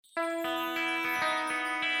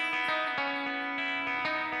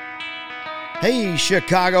Hey,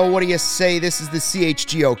 Chicago, what do you say? This is the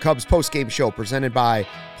CHGO Cubs postgame show presented by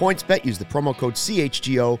PointsBet. Use the promo code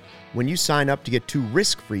CHGO when you sign up to get 2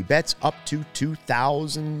 risk-free bets up to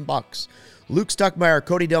 $2,000. Luke Stuckmeyer,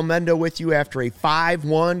 Cody Del Mendo with you after a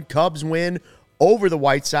 5-1 Cubs win over the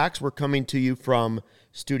White Sox. We're coming to you from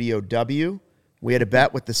Studio W. We had a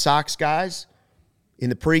bet with the Sox guys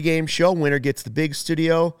in the pregame show. Winner gets the big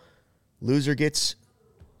studio. Loser gets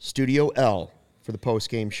Studio L for the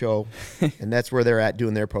post-game show, and that's where they're at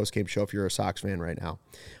doing their post-game show if you're a Sox fan right now.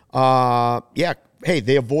 Hey,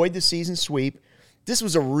 they avoid the season sweep. This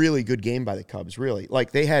was a really good game by the Cubs, really.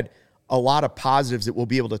 Like, they had a lot of positives that we'll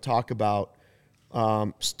be able to talk about,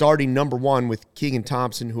 starting number one with Keegan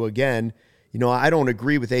Thompson, who, again, I don't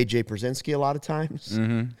agree with A.J. Pierzynski a lot of times,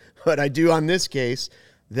 but I do on this case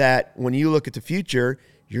that when you look at the future,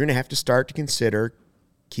 you're going to have to start to consider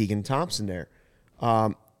Keegan Thompson there.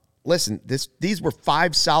 Listen, these were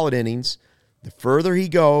 5 solid innings. The further he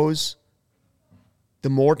goes, the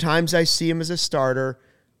more times I see him as a starter,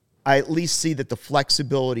 I at least see that the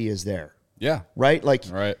flexibility is there. Yeah. Right? Like,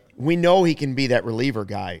 right. We know he can be that reliever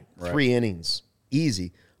guy. Right. 3 innings.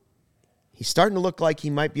 Easy. He's starting to look like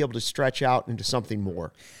he might be able to stretch out into something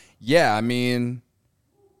more. Yeah, I mean,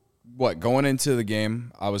 going into the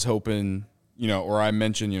game, I was hoping, or I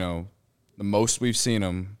mentioned, the most we've seen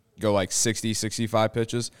him go like 60, 65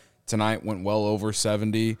 pitches. Tonight went well over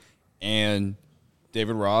 70, and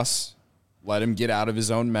David Ross let him get out of his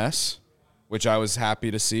own mess, which I was happy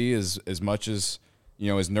to see as much as,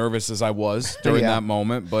 as nervous as I was during that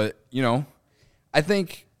moment. But, I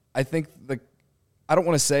think I don't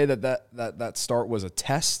want to say that start was a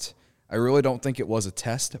test. I really don't think it was a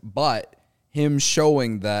test, but him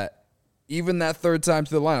showing that even that third time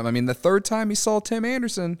to the lineup, I mean, the third time he saw Tim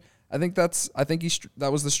Anderson, I think that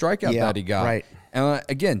was the strikeout that he got. Right. And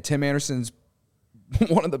again, Tim Anderson's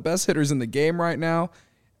one of the best hitters in the game right now,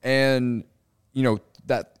 and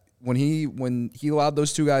that when he allowed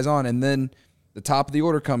those 2 guys on, and then the top of the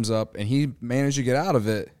order comes up and he managed to get out of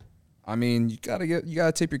it. I mean, you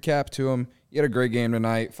gotta tip your cap to him. He had a great game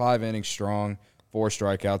tonight. 5 innings strong, 4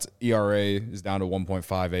 strikeouts. ERA is down to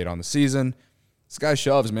 1.58 on the season. This guy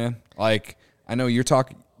shoves, man. Like, I know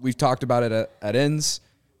we've talked about it at ends.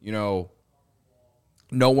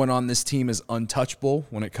 No one on this team is untouchable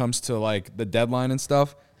when it comes to like the deadline and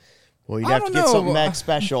stuff. Well, you'd have to get something back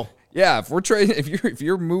special. Yeah, if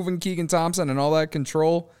you're moving Keegan Thompson and all that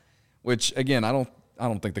control, which again, I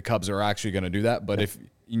don't think the Cubs are actually going to do that, but if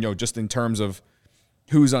just in terms of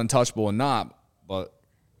who's untouchable and not, but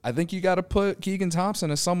I think you got to put Keegan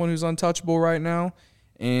Thompson as someone who's untouchable right now,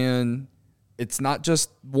 and it's not just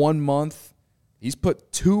 1 month. He's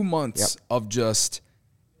put 2 months of just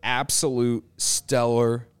absolute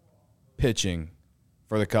stellar pitching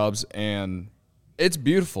for the Cubs, and it's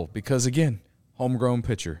beautiful because, again, homegrown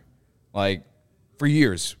pitcher. Like, for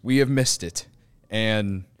years, we have missed it.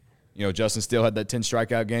 And, Justin Steele had that 10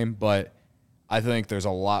 strikeout game, but I think there's a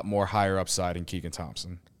lot more higher upside in Keegan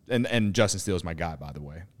Thompson. And Justin Steele is my guy, by the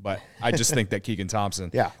way. But I just think that Keegan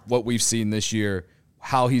Thompson, what we've seen this year,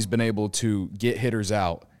 how he's been able to get hitters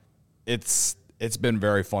out, it's been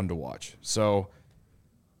very fun to watch. So,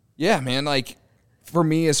 yeah, man, like, for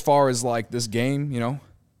me, as far as, like, this game,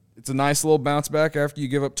 it's a nice little bounce back after you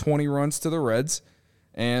give up 20 runs to the Reds.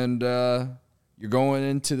 And you're going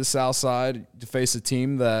into the South Side to face a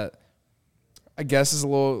team that I guess is a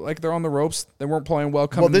little, like, they're on the ropes. They weren't playing well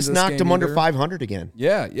coming into this game. Well, this knocked them under 500 again.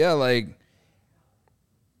 Yeah, like,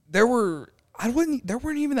 there weren't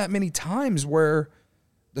even that many times where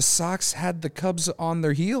the Sox had the Cubs on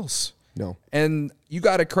their heels. No. And you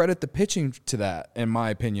got to credit the pitching to that, in my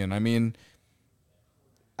opinion. I mean,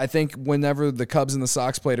 I think whenever the Cubs and the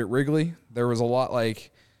Sox played at Wrigley, there was a lot,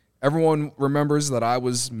 like, everyone remembers that I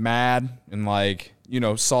was mad and, like,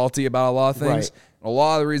 salty about a lot of things. Right. And a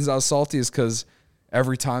lot of the reasons I was salty is because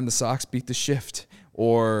every time the Sox beat the shift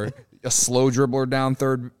or a slow dribbler down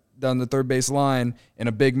the third base line in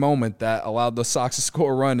a big moment that allowed the Sox to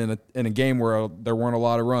score a run in a game where there weren't a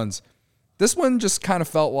lot of runs. This one just kind of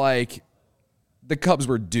felt like the Cubs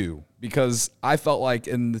were due, because I felt like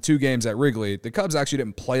in the 2 games at Wrigley, the Cubs actually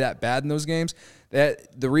didn't play that bad in those games.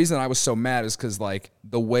 That the reason I was so mad is because, like,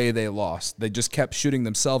 the way they lost, they just kept shooting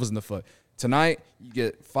themselves in the foot. Tonight, you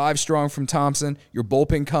get 5 strong from Thompson. Your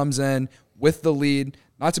bullpen comes in with the lead.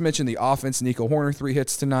 Not to mention the offense. Nico Hoerner, 3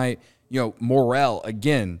 hits tonight. Morel,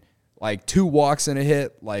 again, like 2 walks and a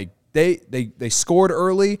hit. Like, they scored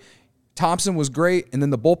early. Thompson was great, and then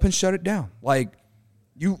the bullpen shut it down. Like,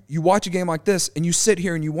 you watch a game like this, and you sit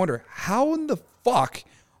here and you wonder, how in the fuck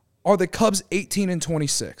are the Cubs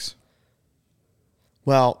 18-26?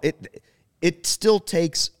 Well, it still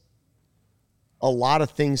takes a lot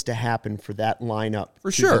of things to happen for that lineup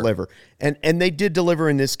to sure. deliver. And they did deliver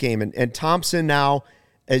in this game. And Thompson now,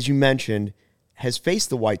 as you mentioned, has faced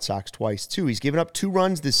the White Sox twice too. He's given up 2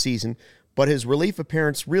 runs this season, but his relief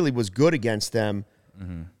appearance really was good against them.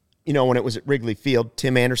 Mm-hmm. You know, when it was at Wrigley Field,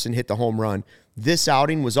 Tim Anderson hit the home run. This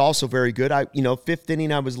outing was also very good. 5th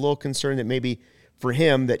inning, I was a little concerned that maybe for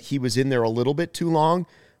him that he was in there a little bit too long,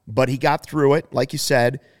 but he got through it, like you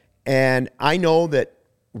said. And I know that,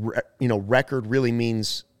 record really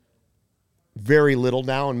means very little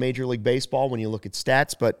now in Major League Baseball when you look at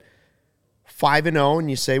stats, but 5-0, and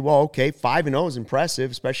you say, well, okay, 5-0 is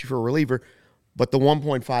impressive, especially for a reliever, but the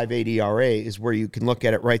 1.58 ERA is where you can look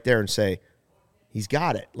at it right there and say, he's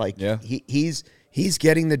got it. Like, yeah. He's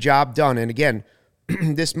getting the job done. And again,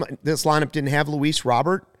 this lineup didn't have Luis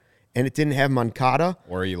Robert, and it didn't have Moncada.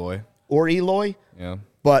 Or Eloy. Yeah.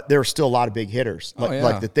 But there are still a lot of big hitters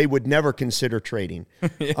like that they would never consider trading.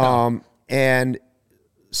 Yeah. And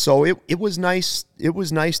so it was nice. It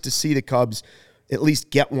was nice to see the Cubs at least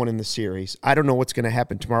get one in the series. I don't know what's going to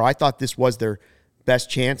happen tomorrow. I thought this was their best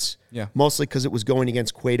chance, mostly because it was going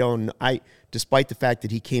against Cueto. And despite the fact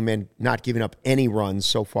that he came in not giving up any runs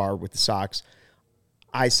so far with the Sox,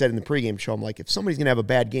 I said in the pregame show, I'm like, if somebody's going to have a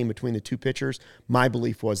bad game between the two pitchers, my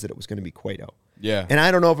belief was that it was going to be Cueto. Yeah. And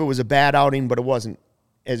I don't know if it was a bad outing, but it wasn't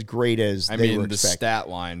as great as they were expecting. The stat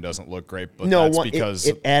line doesn't look great, but that's because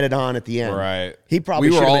it added on at the end. Right. He probably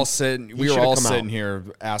we were all sitting out. here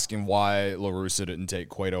asking why La Russa didn't take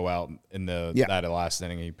Cueto out in that last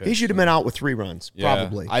inning he pitched. He should have been out with 3 runs,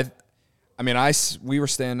 probably. We were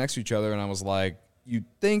standing next to each other, and I was like, you'd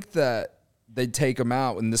think that they'd take him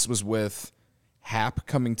out, and this was with Happ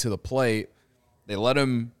coming to the plate. They let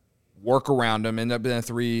him work around him, end up in a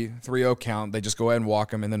 3-0 count. They just go ahead and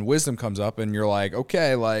walk him, and then Wisdom comes up, and you're like,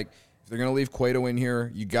 okay, like, if they're going to leave Cueto in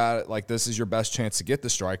here, you got it. Like, this is your best chance to get the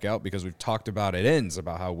strikeout because we've talked about it ends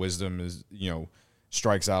about how Wisdom is,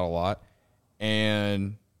 strikes out a lot.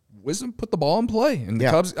 And Wisdom put the ball in play. And the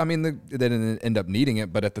Cubs, they didn't end up needing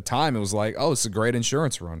it, but at the time it was like, oh, it's a great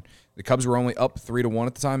insurance run. The Cubs were only up 3-1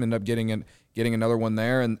 at the time, ended up getting another one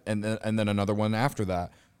there and then another one after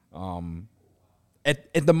that.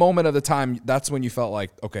 At the moment of the time, that's when you felt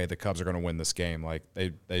like, okay, the Cubs are going to win this game. Like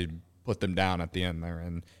they put them down at the end there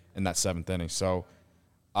in that 7th inning. So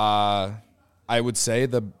I would say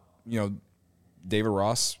David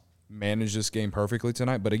Ross managed this game perfectly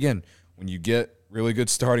tonight. But again, when you get really good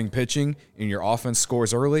starting pitching and your offense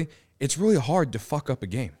scores early, it's really hard to fuck up a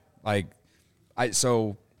game. As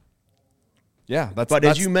you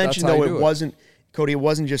mentioned, though, it wasn't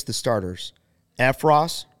just the starters.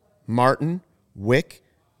 Efros, Martin, Wick,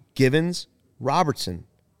 Givens, Robertson.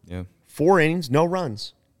 Yeah. 4 innings, no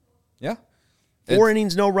runs. Yeah. 4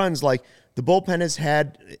 innings, no runs. Like, the bullpen has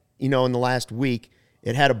had, in the last week,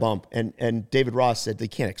 it had a bump. And David Ross said they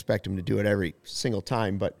can't expect him to do it every single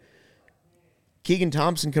time. But Keegan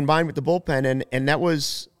Thompson combined with the bullpen, and that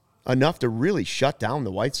was enough to really shut down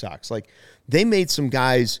the White Sox. Like, they made some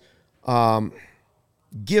guys,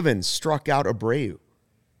 Givens struck out Abreu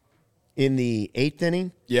in the 8th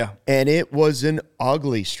inning. Yeah. And it was an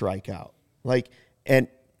ugly strikeout. And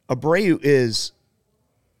Abreu is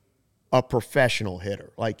a professional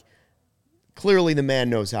hitter. Like, clearly the man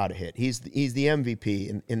knows how to hit. He's the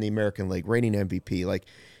MVP in the American League, reigning MVP. Like,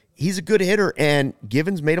 he's a good hitter, and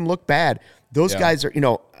Givens made him look bad. Those guys are,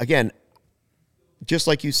 again, just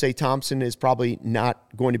like you say, Thompson is probably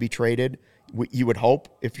not going to be traded. You would hope,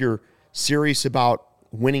 if you're serious about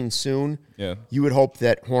winning soon, you would hope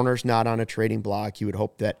that Horner's not on a trading block. You would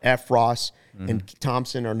hope that Efros and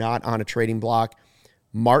Thompson are not on a trading block.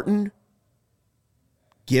 Martin,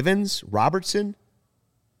 Givens, Robertson,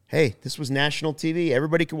 hey, this was national TV.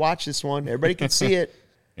 Everybody could watch this one. Everybody could see it.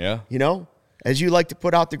 Yeah. As you like to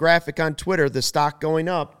put out the graphic on Twitter, the stock going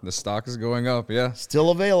up. The stock is going up, yeah.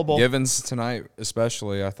 Still available. Givens tonight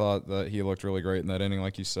especially, I thought that he looked really great in that inning,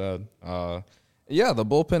 like you said. The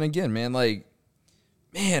bullpen again, man.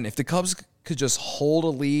 If the Cubs could just hold a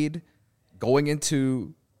lead going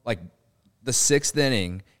into, the 6th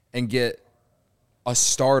inning and get a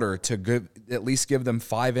starter to at least give them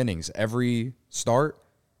 5 innings every start,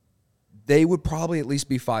 they would probably at least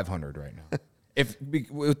be 500 right now.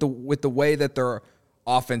 With the way that their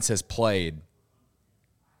offense has played,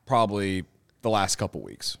 probably the last couple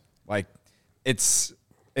weeks, it's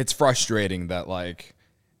frustrating that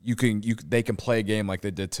they can play a game like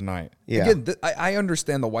they did tonight. Yeah. Again, I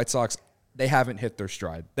understand the White Sox, they haven't hit their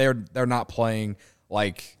stride. They're not playing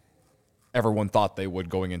like everyone thought they would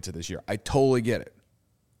going into this year. I totally get it.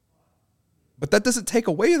 But that doesn't take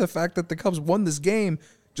away the fact that the Cubs won this game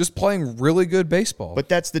just playing really good baseball. But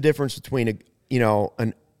that's the difference between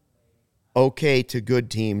okay to good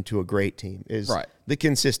team to a great team is Right. the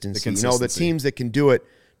consistency. The You know, the teams that can do it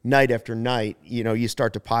night after night, you know, you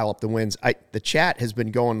start to pile up the wins. The chat has been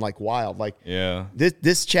going like wild. Like Yeah.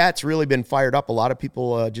 this chat's really been fired up. A lot of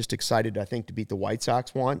people just excited, I think, to beat the White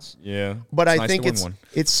Sox once. Yeah. But It's I nice think to win one.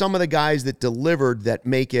 it's some of the guys that delivered that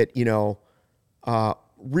make it, you know,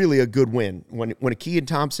 really a good win. When a Keegan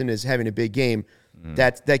Thompson is having a big game,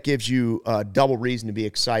 that gives you double reason to be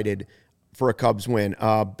excited for a Cubs win.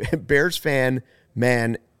 Bears fan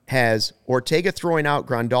man has Ortega throwing out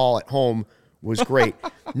Grandal at home was great.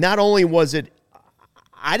 Not only was it,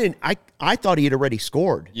 I thought he had already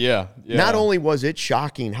scored. Yeah. Not only was it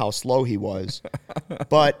shocking how slow he was,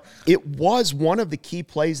 but it was one of the key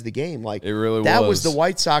plays of the game. Like It really that was was. the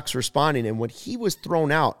White Sox responding. And when he was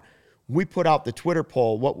thrown out, we put out the Twitter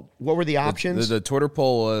poll. What were the options? The Twitter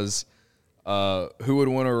poll was who would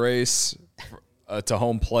win a race to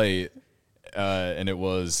home plate, and it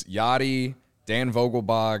was Yachty, Dan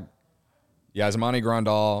Vogelbach, Yasmani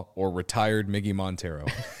Grandal, or retired Miggy Montero.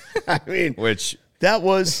 I mean, Which that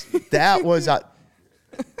was,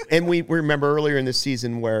 and we remember earlier in the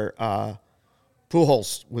season where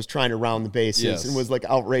Pujols was trying to round the bases Yes. and was like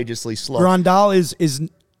outrageously slow. Grandal is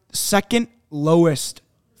second lowest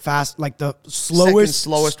fast, like the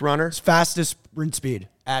slowest runner. fastest sprint speed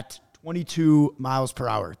at 22 miles per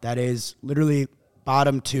hour. That is literally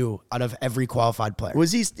bottom 2 out of every qualified player.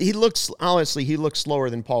 Was he looks honestly, he looked slower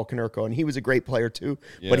than Paul Konerko, and he was a great player too,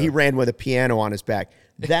 but he Yeah. ran with a piano on his back.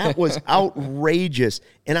 That was outrageous.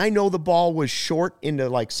 And I know the ball was short into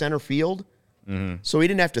like center field, so he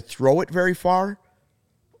didn't have to throw it very far.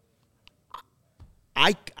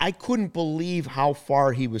 I couldn't believe how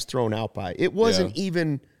far he was thrown out by. It wasn't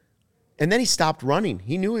even, and then he stopped running.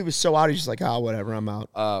 He knew he was so out, he's just like, whatever, I'm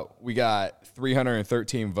out. we got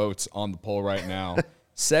 313 votes on the poll right now.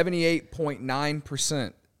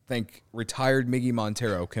 78.9% think retired Miggy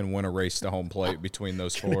Montero can win a race to home plate between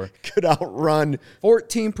those four. Could outrun.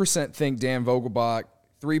 14% think Dan Vogelbach.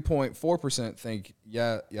 3.4% think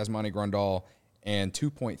Yasmani Grandal, and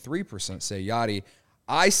 2.3% say Yachty.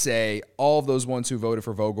 I say all of those ones who voted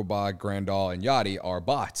for Vogelbach, Grandal, and Yachty are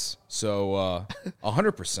bots. So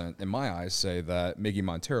 100% in my eyes say that Miggy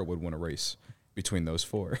Montero would win a race between those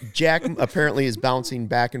four. Jack apparently is bouncing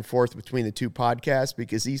back and forth between the two podcasts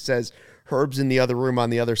because he says Herb's in the other room on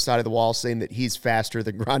the other side of the wall saying that he's faster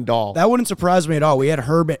than Grandal. That wouldn't surprise me at all. We had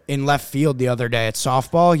Herb in left field the other day at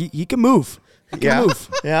softball. He can move. He can move.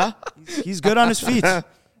 Yeah? He's good on his feet.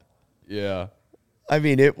 Yeah. I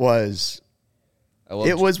mean, it was I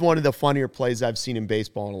one of the funnier plays I've seen in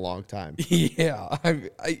baseball in a long time. Yeah.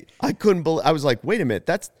 I couldn't believe. I was like, wait a minute,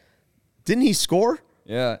 didn't he score?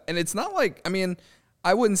 Yeah. And it's not like, I mean,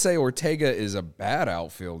 I wouldn't say Ortega is a bad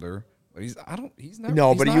outfielder, but he's not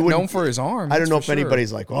known for his arm. I don't that's know for if sure.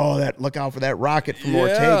 anybody's like, look out for that rocket from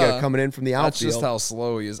Ortega coming in from the outfield. That's just how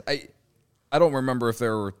slow he is. I don't remember if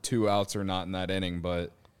there were 2 outs or not in that inning,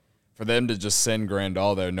 but for them to just send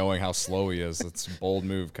Grandal there knowing how slow he is, it's a bold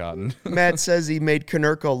move, Cotton. Matt says he made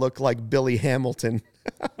Konerko look like Billy Hamilton.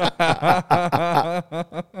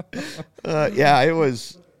 Yeah, it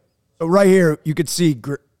was. So right here, you could see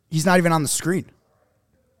he's not even on the screen.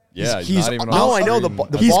 Yeah, He's not even no, on No, I know screen.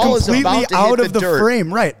 the He's ball is completely about to out hit of the dirt.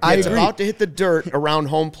 frame. Right. I It's agree. about to hit the dirt around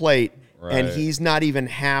home plate, and Right. he's not even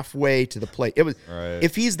halfway to the plate. It was. Right.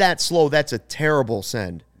 If he's that slow, that's a terrible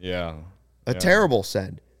send. Yeah. A terrible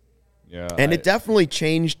send. Yeah. And it definitely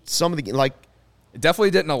changed some of the like. it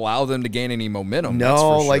definitely didn't allow them to gain any momentum. No, that's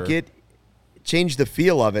for like sure. it changed the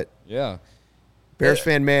feel of it. Yeah. Bears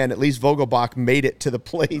fan man, at least Vogelbach made it to the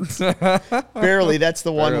plate. Barely. That's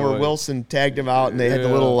the one where Barely. Wilson tagged him out, and they had the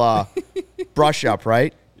little brush up,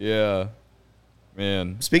 right? Yeah.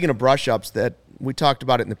 Man. Speaking of brush ups, that we talked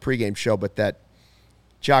about it in the pregame show, but that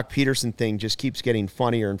Jock Peterson thing just keeps getting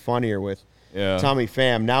funnier and funnier with Yeah. Tommy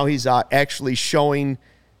Pham. Now he's actually showing,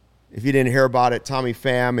 if you didn't hear about it, Tommy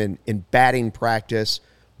Pham in batting practice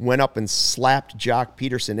went up and slapped Jock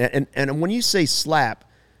Peterson. And when you say slap,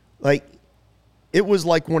 like, it was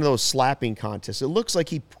like one of those slapping contests. It looks like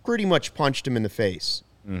he pretty much punched him in the face.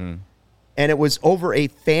 Mm-hmm. And it was over a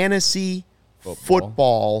fantasy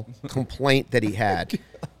football complaint that he had.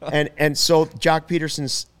 And so Jock Peterson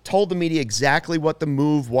told the media exactly what the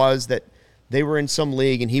move was, that they were in some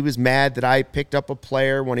league, and he was mad that I picked up a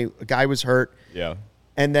player when a guy was hurt. Yeah.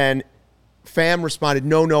 And then Pham responded,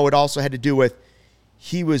 no, it also had to do with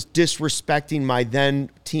he was disrespecting my then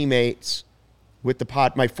teammates with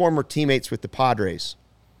my former teammates with the Padres.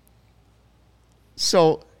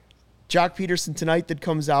 So Jock Peterson tonight that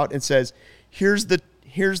comes out and says, here's the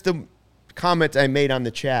comment I made on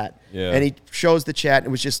the chat. Yeah. And he shows the chat, and it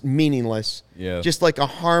was just meaningless. Yeah. Just like a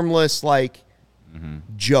harmless,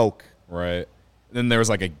 joke. Right. Then there was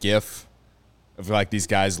like a GIF of like these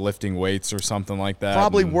guys lifting weights or something like that.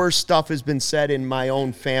 Probably and- worse stuff has been said in my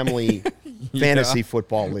own family fantasy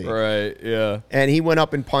football league. Right. Yeah. And he went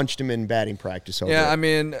up and punched him in batting practice over Yeah, it. I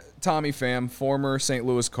mean, Tommy Pham, former St.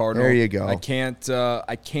 Louis Cardinal. There you go. I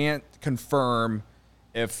can't confirm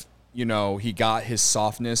if, he got his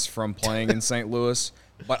softness from playing in St. Louis,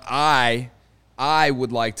 but I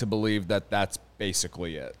would like to believe that that's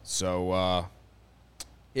basically it. So,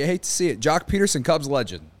 you hate to see it. Jock Peterson, Cubs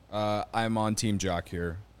legend. I'm on Team Jock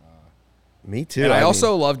here. Me too. And I mean,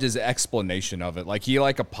 also loved his explanation of it. Like, he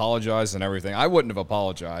apologized and everything. I wouldn't have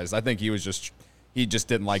apologized. I think he just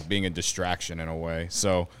didn't like being a distraction in a way.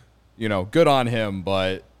 So, good on him,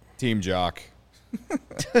 but Team Jock.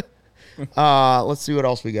 let's see what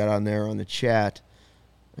else we got on there on the chat.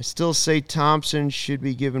 I still say Thompson should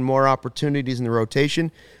be given more opportunities in the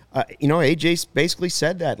rotation. AJ basically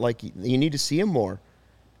said that. Like, you need to see him more.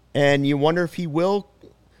 And you wonder if he will.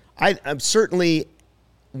 I'm certainly,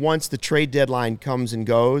 once the trade deadline comes and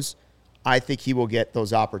goes, I think he will get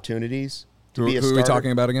those opportunities to be a starter. Who are we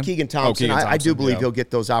talking about again? Keegan Thompson. Keegan I do Thompson, believe yeah. he'll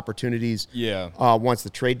get those opportunities once the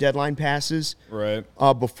trade deadline passes. Right.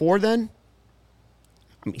 Before then,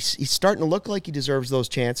 I mean, he's starting to look like he deserves those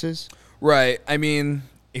chances. Right. I mean,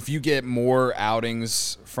 if you get more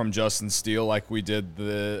outings from Justin Steele like we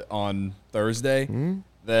did on Thursday,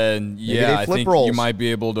 then yeah, I think roles. you might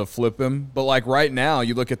be able to flip him. But like right now,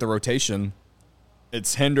 you look at the rotation,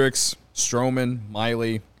 it's Hendricks, Stroman,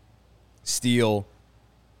 Miley, Steele,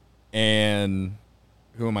 and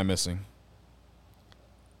who am I missing?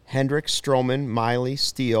 Hendricks, Stroman, Miley,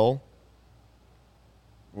 Steele.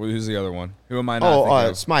 Who's the other one? Who am I not thinking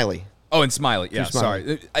of? Smiley. Oh, and Smiley. Yeah,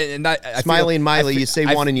 Smiley. sorry. I Smiley feel- and Miley, you say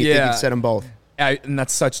one and you think you'd set them both. And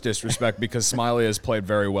that's such disrespect because Smiley has played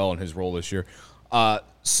very well in his role this year.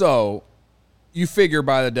 So you figure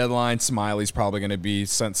by the deadline, Smiley's probably going to be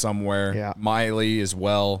sent somewhere. Yeah. Miley as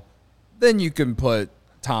well. Then you can put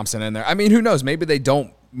Thompson in there. I mean, who knows? Maybe they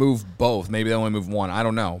don't move both. Maybe they only move one. I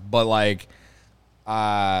don't know. But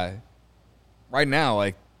right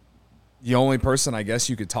now, the only person I guess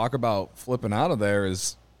you could talk about flipping out of there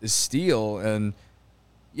is Steele. And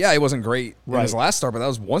yeah, he wasn't great in his last start, but that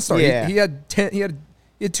was one start. Yeah. He had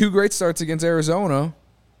 2 great starts against Arizona.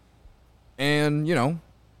 And,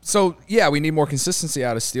 so yeah, we need more consistency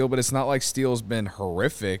out of Steele, but it's not like Steele's been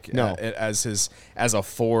horrific No. as a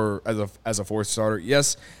fourth starter.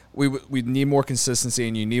 Yes, we need more consistency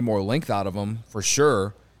and you need more length out of him for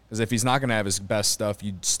sure. Because if he's not going to have his best stuff,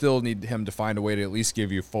 you still need him to find a way to at least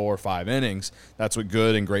give you 4 or 5 innings. That's what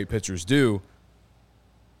good and great pitchers do.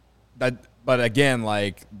 But again,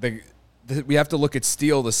 we have to look at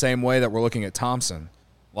Steele the same way that we're looking at Thompson.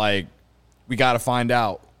 We got to find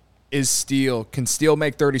out, can Steele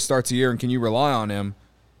make 30 starts a year and can you rely on him?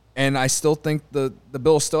 And I still think the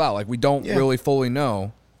bill's still out. We don't really fully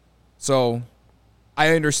know. So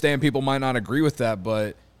I understand people might not agree with that,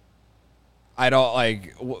 but I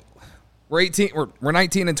don't we're 18, we're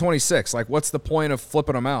 19 and 26. What's the point of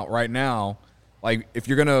flipping them out right now? If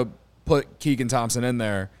you're going to put Keegan Thompson in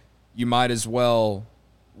there, you might as well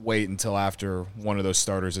wait until after one of those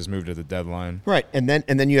starters is moved to the deadline. Right, and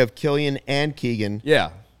then you have Killian and Keegan.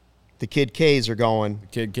 Yeah. The Kid K's are going.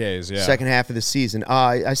 Kid K's, yeah. Second half of the season.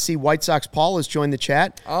 I see White Sox Paul has joined the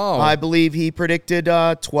chat. Oh. I believe he predicted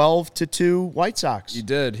 12-2 White Sox. He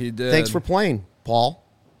did. Thanks for playing, Paul.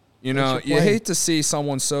 You hate to see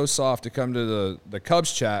someone so soft to come to the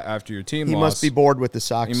Cubs chat after your team He lost. must be bored with the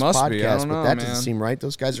Sox He must podcast, be. I don't but know, that man. doesn't seem right.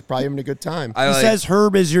 Those guys are probably having a good time. He says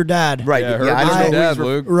Herb is your dad. Right. Yeah, Yeah, Herb I is don't your know dad, who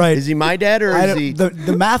Luke. Right. Is he my dad or is he?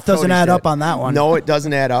 The math doesn't Cody's add dad? up on that one. No, it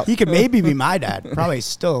doesn't add up. He could maybe be my dad. Probably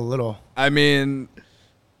still a little. I mean,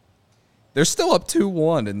 they're still up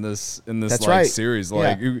 2-1 in this That's right. series.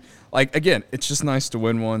 Yeah. Again, it's just nice to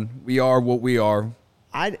win one. We are what we are.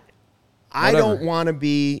 I Whatever. don't want to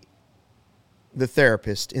be the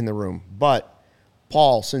therapist in the room, but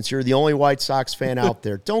Paul, since you're the only White Sox fan out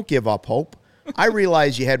there, don't give up hope. I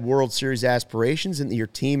realize you had World Series aspirations and your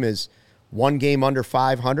team is 1 game under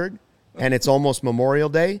 500 and it's almost Memorial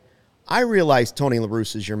Day. I realize Tony La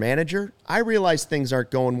Russa is your manager. I realize things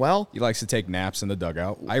aren't going well. He likes to take naps in the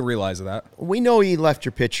dugout. I realize that. We know he left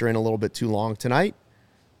your pitcher in a little bit too long tonight,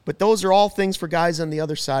 but those are all things for guys on the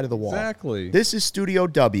other side of the wall. Exactly. This is Studio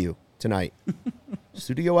W tonight.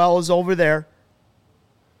 Studio L is over there.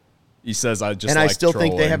 He says I just And I still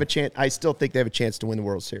think they trolling. have a chance. I still think they have a chance to win the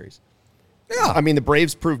World Series. Yeah. I mean, the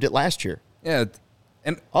Braves proved it last year. Yeah.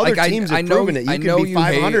 And Other like, teams have proven it. You can be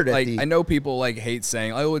 500 at the. I know people like hate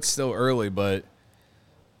saying, "Oh, it's still early," but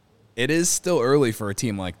it is still early for a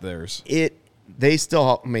team like theirs. They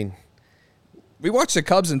still. I mean, we watched the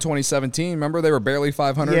Cubs in 2017. Remember, they were barely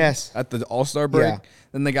 500 Yes. at the All-Star break. Yeah.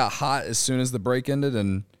 Then they got hot as soon as the break ended,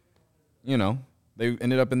 and they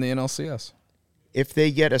ended up in the NLCS. if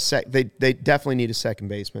they get they definitely need a second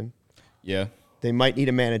baseman. Yeah. They might need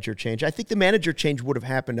a manager change. I think the manager change would have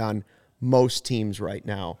happened on most teams right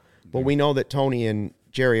now. But we know that Tony and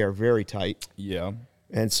Jerry are very tight. Yeah.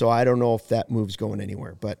 And so I don't know if that move's going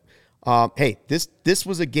anywhere. But, hey, this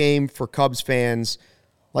was a game for Cubs fans.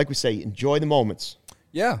 Like we say, enjoy the moments.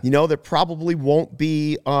 Yeah. There probably won't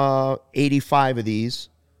be 85 of these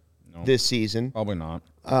this season. Probably not.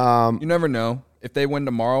 You never know. If they win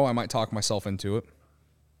tomorrow, I might talk myself into it.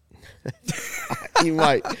 You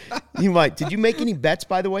might. Did you make any bets,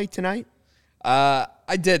 by the way, tonight? I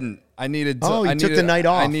didn't. I needed to. You took the night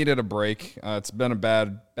off. I needed a break. It's been a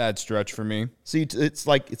bad stretch for me. So it's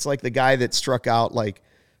like the guy that struck out like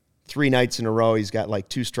 3 nights in a row. He's got like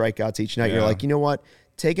 2 strikeouts each night. Yeah. You're like, you know what?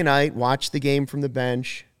 Take a night, watch the game from the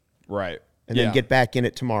bench, Right. and then get back in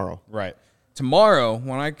it tomorrow. Right. Tomorrow,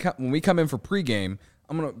 when we come in for pregame,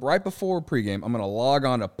 right before pregame, I'm gonna log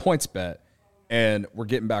on to PointsBet, and we're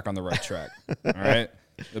getting back on the right track. All right.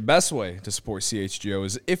 The best way to support CHGO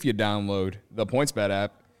is if you download the PointsBet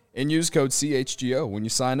app and use code CHGO when you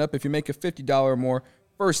sign up. If you make a $50 or more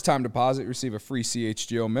first-time deposit, receive a free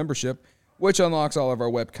CHGO membership, which unlocks all of our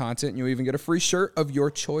web content. You'll even get a free shirt of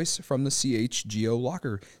your choice from the CHGO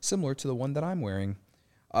locker, similar to the one that I'm wearing.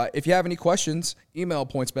 If you have any questions, email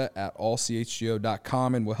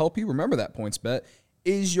pointsbet@allchgo.com, and we'll help you. Remember that PointsBet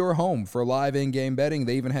is your home for live in-game betting.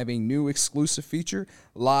 They even have a new exclusive feature,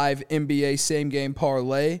 live NBA same-game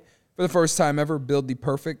parlay. For the first time ever, build the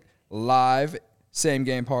perfect live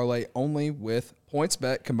same-game parlay only with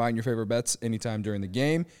PointsBet. Combine your favorite bets anytime during the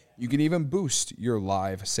game. You can even boost your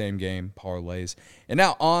live same-game parlays. And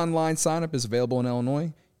now online sign-up is available in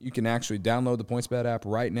Illinois. You can actually download the PointsBet app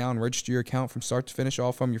right now and register your account from start to finish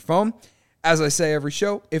all from your phone. As I say every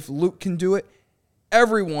show, if Luke can do it,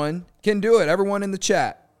 everyone can do it. Everyone in the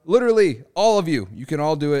chat, literally all of you, you can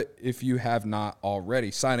all do it if you have not already.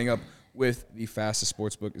 Signing up with the fastest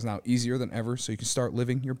sportsbook is now easier than ever, so you can start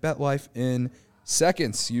living your bet life in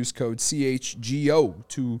seconds. Use code CHGO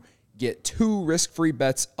to get 2 risk-free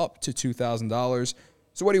bets up to $2,000.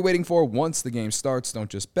 So what are you waiting for? Once the game starts, don't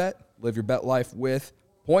just bet. Live your bet life with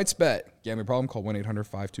PointsBet. Gambling problem? Call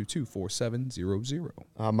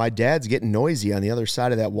 1-800-522-4700. My dad's getting noisy on the other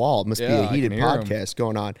side of that wall. It must be a heated podcast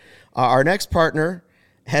going on. Our next partner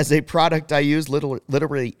has a product I use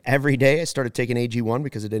literally every day. I started taking AG1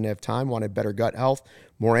 because I didn't have time, wanted better gut health,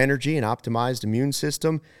 more energy, and optimized immune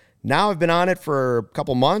system. Now I've been on it for a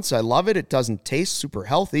couple months. I love it. It doesn't taste super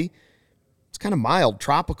healthy. It's kind of mild,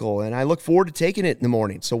 tropical, and I look forward to taking it in the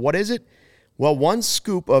morning. So what is it? Well, 1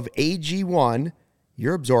 scoop of AG1,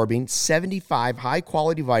 you're absorbing 75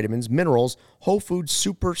 high-quality vitamins, minerals, whole food,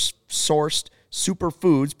 super-sourced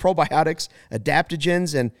superfoods, probiotics,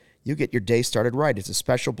 adaptogens, and you get your day started right. It's a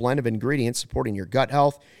special blend of ingredients supporting your gut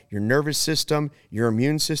health, your nervous system, your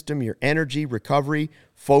immune system, your energy, recovery,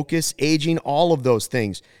 focus, aging, all of those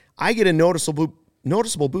things. I get a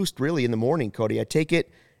noticeable boost really in the morning, Cody. I take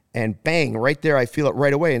it and bang, right there, I feel it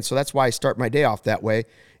right away. And so that's why I start my day off that way.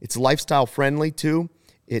 It's lifestyle friendly too.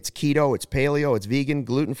 It's keto, it's paleo, it's vegan,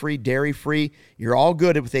 gluten-free, dairy-free. You're all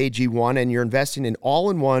good with AG1, and you're investing in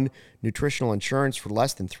all-in-one nutritional insurance for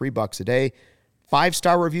less than $3 a day.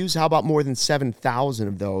 5-star reviews, how about more than 7,000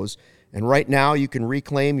 of those? And right now, you can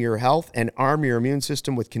reclaim your health and arm your immune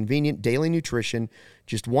system with convenient daily nutrition.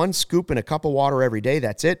 Just 1 scoop in a cup of water every day,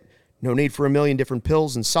 that's it. No need for a million different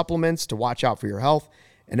pills and supplements to watch out for your health.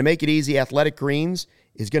 And to make it easy, Athletic Greens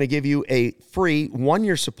is going to give you a free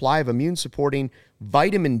 1-year supply of immune-supporting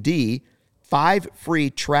vitamin D, 5 free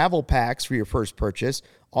travel packs for your first purchase.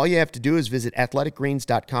 All you have to do is visit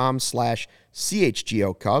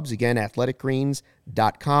athleticgreens.com/CHGO Cubs. Again,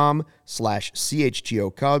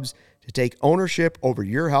 athleticgreens.com/CHGO Cubs to take ownership over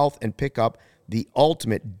your health and pick up the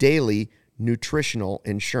ultimate daily nutritional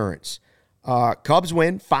insurance. Cubs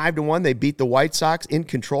win 5-1. They beat the White Sox in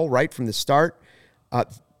control right from the start.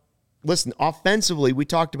 Listen, offensively, we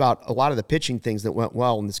talked about a lot of the pitching things that went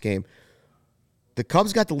well in this game. The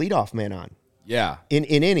Cubs got the leadoff man on. Yeah. In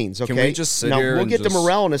innings, okay? Can we just sit now, here we'll and get to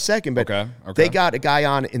Morel in a second, but Okay. they got a guy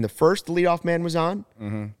on in the first, the leadoff man was on.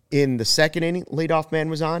 Mm-hmm. In the second inning, leadoff man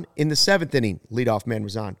was on. In the 7th inning, leadoff man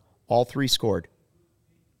was on. All 3 scored.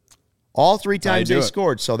 All 3 times they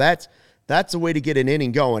scored. So that's a way to get an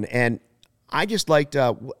inning going. And I just liked,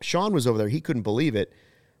 Sean was over there. He couldn't believe it.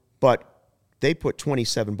 But they put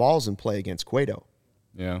 27 balls in play against Cueto.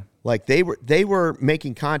 Yeah. Like they were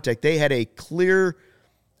making contact. They had a clear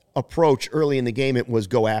approach early in the game. It was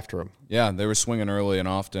go after him. Yeah, they were swinging early and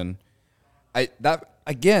often.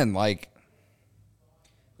 Like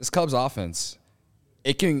this Cubs offense,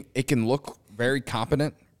 it can look very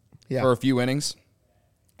competent for a few innings,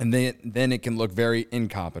 and then it can look very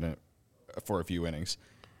incompetent for a few innings.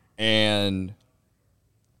 And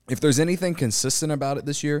if there's anything consistent about it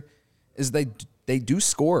this year, is they do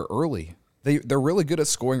score early. They're really good at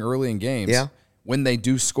scoring early in games when they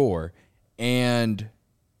do score. And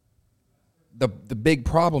the big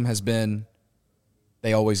problem has been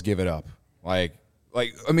they always give it up. Like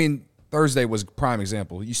I mean, Thursday was a prime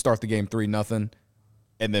example. You start the game 3-0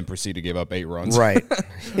 and then proceed to give up 8 runs. Right.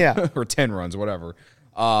 Yeah. Or 10 runs, whatever.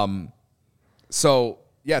 So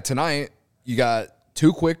yeah, tonight you got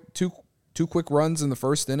two quick runs in the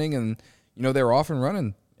first inning, and they were off and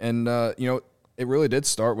running. And it really did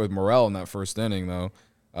start with Morel in that first inning, though.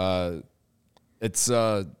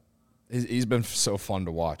 He's been so fun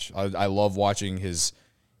to watch. I love watching his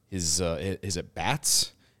at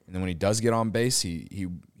bats, and then when he does get on base, he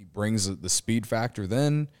brings the speed factor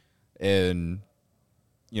then, and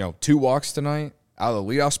 2 walks tonight out of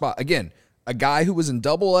the leadoff spot. Again, a guy who was in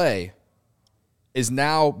Double-A is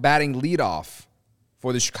now batting leadoff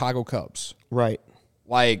for the Chicago Cubs. Right.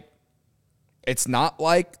 Like, it's not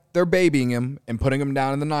like they're babying him and putting him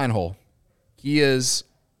down in the 9-hole. He is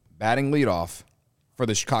batting leadoff for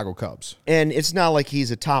the Chicago Cubs. And it's not like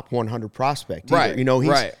he's a top 100 prospect either.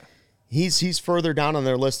 Right. He's further down on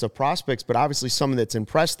their list of prospects, but obviously someone that's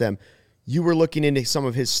impressed them. You were looking into some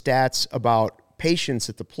of his stats about patience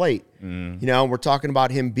at the plate. We're talking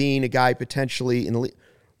about him being a guy potentially in the lead.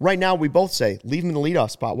 Right now, we both say, leave him in the leadoff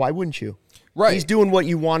spot. Why wouldn't you? Right. He's doing what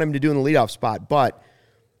you want him to do in the leadoff spot. But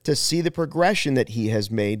to see the progression that he has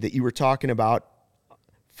made that you were talking about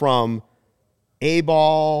from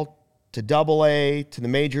A-ball to Double-A to the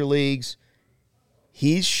major leagues,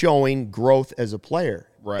 he's showing growth as a player.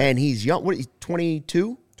 Right. And he's young. What, he's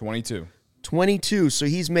 22? 22. 22. So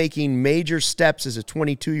he's making major steps as a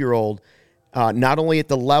 22-year-old, not only at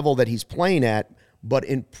the level that he's playing at, but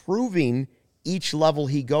improving each level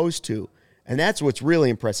he goes to. And that's what's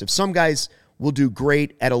really impressive. Some guys will do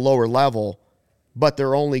great at a lower level, but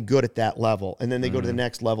they're only good at that level. And then they go to the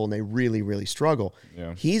next level and they really, really struggle.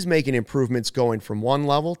 Yeah. He's making improvements going from one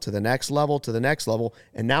level to the next level to the next level.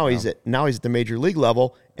 And now he's at the major league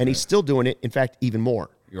level, and he's still doing it, in fact, even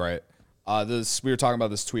more. You're right. We were talking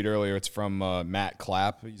about this tweet earlier. It's from Matt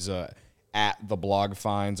Clapp. He's at the blog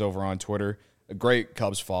finds over on Twitter. A great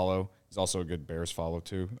Cubs follow. He's also a good Bears follow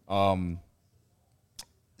too.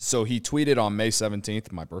 So he tweeted on May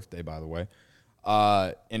 17th, my birthday, by the way,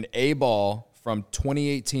 an A-ball from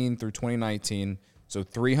 2018 through 2019, so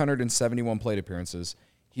 371 plate appearances.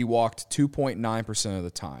 He walked 2.9% of the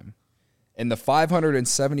time. In the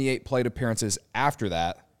 578 plate appearances after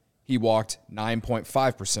that, he walked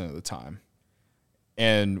 9.5% of the time.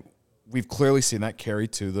 And we've clearly seen that carry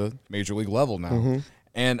to the major league level now.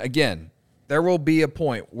 And again, there will be a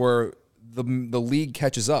point where the league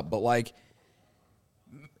catches up, but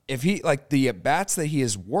if he, the at-bats that he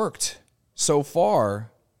has worked so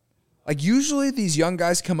far, usually these young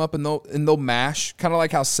guys come up and they'll mash, kind of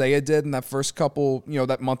like how Seiya did in that first couple,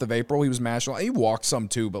 that month of April. He was mashing. He walked some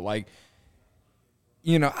too, but I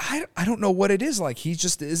don't know what it is. He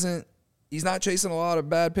just isn't. He's not chasing a lot of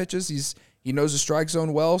bad pitches. He knows the strike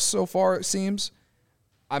zone well so far, it seems.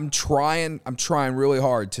 I'm trying really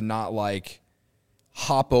hard to not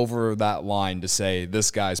hop over that line to say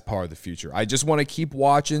this guy's part of the future. I just want to keep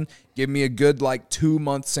watching, give me a good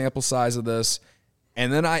 2-month sample size of this,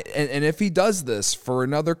 and then and if he does this for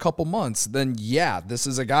another couple months, then yeah, this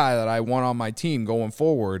is a guy that I want on my team going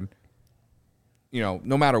forward. No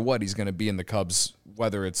matter what, he's going to be in the Cubs,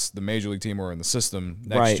 whether it's the major league team or in the system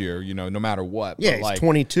next year, no matter what. Yeah, but he's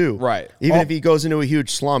 22. Right. Even if he goes into a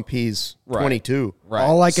huge slump, he's 22. Right.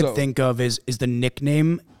 All I could think of is the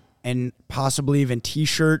nickname and possibly even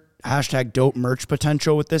T-shirt, #dope merch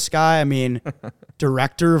potential with this guy. I mean,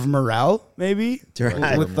 director of morale, maybe? With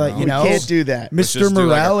You can't do that. Mr.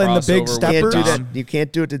 Morale and the Big Steppers. Can't do that. You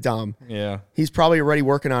can't do it to Dom. Yeah. He's probably already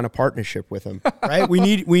working on a partnership with him. Right? We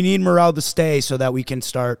need Morale to stay so that we can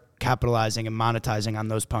start capitalizing and monetizing on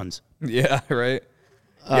those puns. Yeah, right.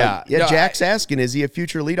 Jack's asking, is he a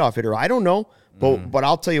future leadoff hitter? I don't know, but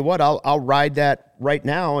I'll tell you what, I'll ride that right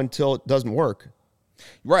now until it doesn't work.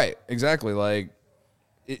 Right, exactly.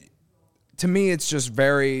 To me,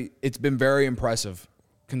 it's been very impressive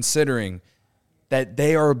considering that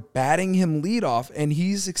they are batting him leadoff and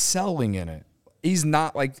he's excelling in it. He's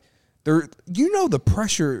not the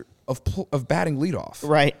pressure of batting leadoff.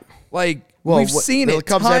 Right. Like, Well, we've seen the it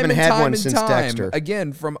Cubs time haven't and had time one and since time Dexter.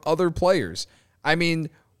 again from other players. I mean,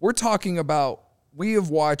 we're talking about we have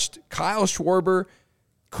watched Kyle Schwarber,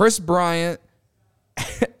 Chris Bryant,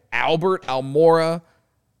 Albert Almora,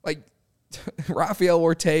 like Rafael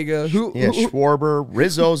Ortega, Schwarber,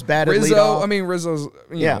 Rizzo's batted Rizzo. leadoff. I mean, Rizzo's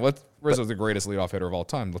Rizzo's the greatest leadoff hitter of all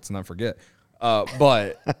time. Let's not forget.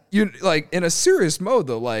 But in a serious mode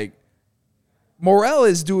though, like Morel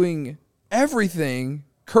is doing everything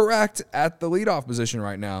correct at the leadoff position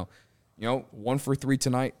right now. 1 for 3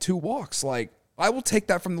 tonight, 2 walks. Like, I will take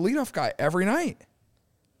that from the leadoff guy every night.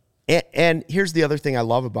 And here's the other thing I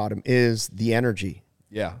love about him is the energy.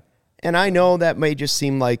 Yeah. And I know that may just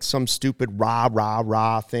seem like some stupid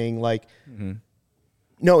rah thing. Like,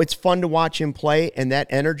 no, it's fun to watch him play, and that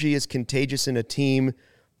energy is contagious in a team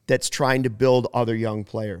that's trying to build other young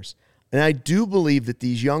players. And I do believe that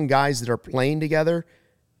these young guys that are playing together,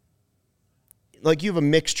 like, you have a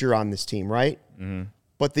mixture on this team, right? Mm-hmm.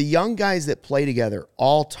 But the young guys that play together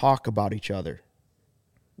all talk about each other.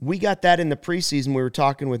 We got that in the preseason. We were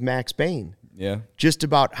talking with Max Bain. Yeah. Just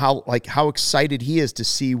about how excited he is to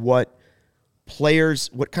see what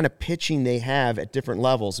kind of pitching they have at different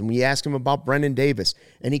levels. And we asked him about Brendan Davis,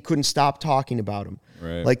 and he couldn't stop talking about him.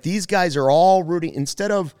 Right. Like, these guys are all rooting,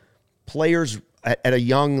 instead of players at a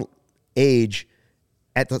young age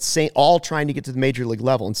all trying to get to the major league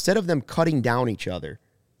level, instead of them cutting down each other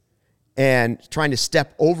and trying to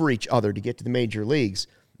step over each other to get to the major leagues,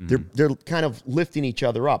 they're kind of lifting each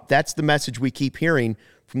other up. That's the message we keep hearing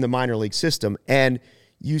from the minor league system. And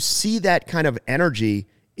you see that kind of energy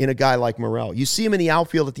in a guy like Morel. You see him in the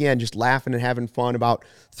outfield at the end just laughing and having fun about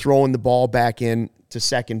throwing the ball back in to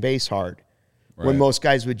second base hard. Right. When most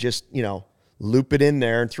guys would just, loop it in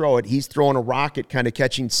there and throw it. He's throwing a rocket, kind of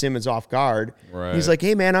catching Simmons off guard. Right. He's like,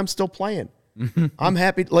 hey, man, I'm still playing. I'm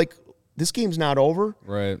happy. Like, this game's not over.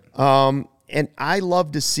 Right. And I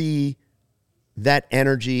love to see that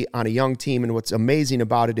energy on a young team. And what's amazing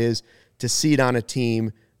about it is to see it on a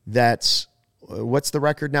team that's, what's the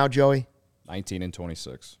record now, Joey?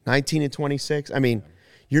 19-26. 19-26. I mean,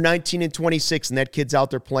 you're 19-26, and that kid's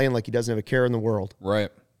out there playing like he doesn't have a care in the world.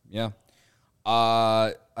 Right. Yeah.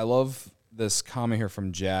 I love this comment here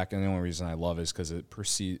from Jack, and the only reason I love it is because it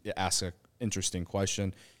asks an interesting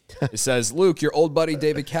question. It says, Luke, your old buddy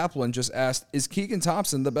David Kaplan just asked, is Keegan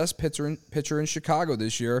Thompson the best pitcher in Chicago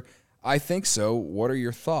this year? I think so. What are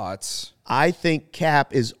your thoughts? I think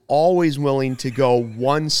Cap is always willing to go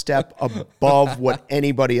one step above what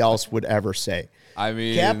anybody else would ever say. I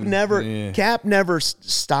mean, Cap never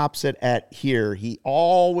stops it at here. He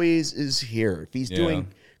always is here. If he's doing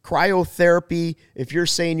cryotherapy, if you're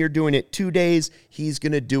saying you're doing it 2 days, he's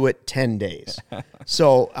going to do it 10 days.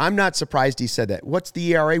 So I'm not surprised he said that. What's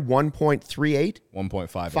the ERA? 1.38?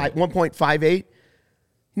 1.58. 1.58?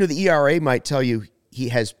 The ERA might tell you he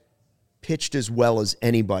has pitched as well as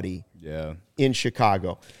anybody in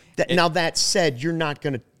Chicago. Now, that said, you're not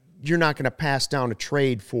going to pass down a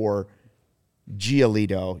trade for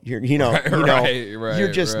Giolito.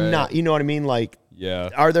 You're just not. You know what I mean? Like,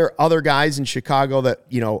 are there other guys in Chicago that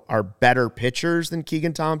are better pitchers than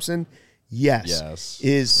Keegan Thompson? Yes.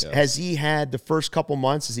 Has he had the first couple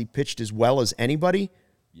months? Has he pitched as well as anybody?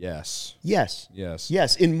 Yes.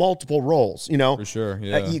 In multiple roles. For sure.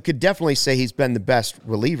 Yeah. You could definitely say he's been the best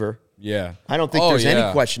reliever. Yeah. I don't think there's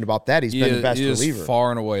any question about that. He's been the best reliever. He is far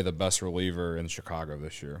and away the best reliever in Chicago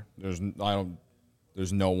this year. There's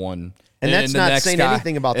no one. And that's not saying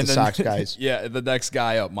anything about the Sox guys. Yeah, the next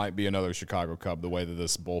guy up might be another Chicago Cub, the way that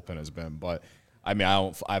this bullpen has been. But I mean,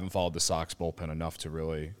 I haven't followed the Sox bullpen enough to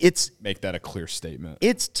really make that a clear statement.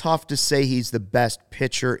 It's tough to say he's the best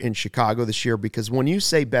pitcher in Chicago this year, because when you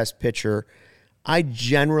say best pitcher, I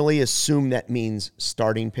generally assume that means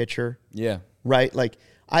starting pitcher. Yeah. Right? Like,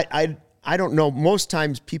 I don't know. Most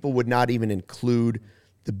times people would not even include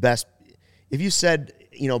the best. If you said,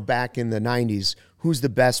 back in the 90s, who's the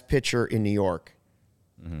best pitcher in New York?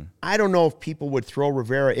 Mm-hmm. I don't know if people would throw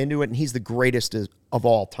Rivera into it, and he's the greatest of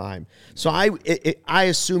all time. So I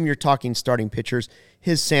assume you're talking starting pitchers.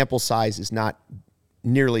 His sample size is not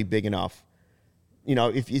nearly big enough.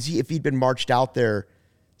 If he'd been marched out there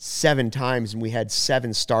 7 times and we had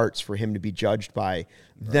 7 starts for him to be judged by,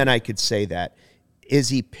 then I could say that. Is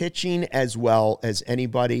he pitching as well as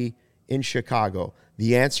anybody in Chicago?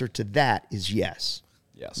 The answer to that is yes.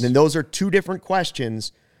 Yes. And those are 2 different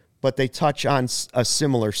questions, but they touch on a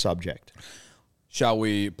similar subject. Shall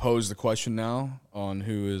we pose the question now on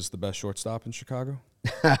who is the best shortstop in Chicago?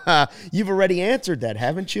 You've already answered that,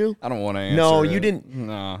 haven't you? I don't want to answer. No, it. you didn't.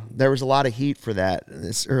 No. There was a lot of heat for that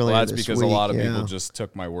earlier. Well, that's this because week, a lot of yeah. people just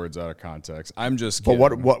took my words out of context. I'm just But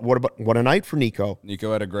kidding. what a night for Nico.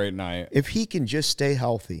 Nico had a great night. If he can just stay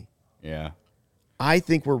healthy, Yeah. I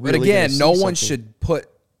think we're really. But again, gonna see no one something.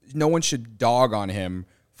 no one should dog on him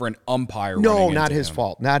for an umpire. No, running not into his him.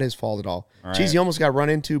 fault. Not his fault at all. All Jeez, right. he almost got run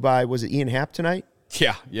into by, was it Ian Happ tonight?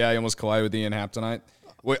 Yeah, he almost collided with Ian Happ tonight.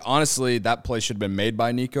 Wait, honestly, that play should have been made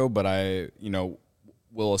by Nico, but I,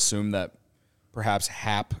 will assume that perhaps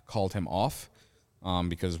Happ called him off,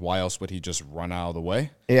 because why else would he just run out of the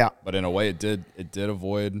way? Yeah. But in a way, it did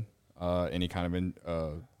avoid any kind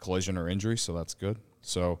of collision or injury, so that's good.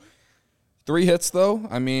 So 3 hits though.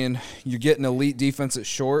 I mean, you get an elite defense at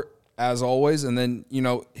short as always, and then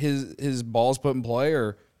his balls put in play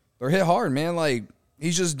they're hit hard, man. Like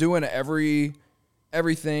he's just doing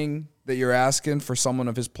everything that you're asking for someone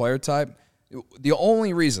of his player type. The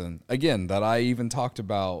only reason, again, that I even talked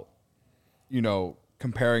about,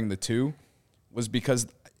 comparing the two was because,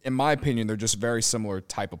 in my opinion, they're just very similar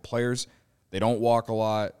type of players. They don't walk a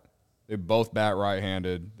lot. They both bat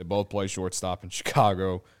right-handed. They both play shortstop in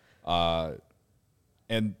Chicago.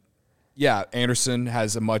 And, yeah, Anderson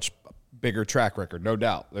has a much bigger track record, no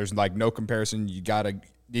doubt. There's, no comparison.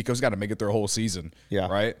 Nico's got to make it through a whole season, Yeah.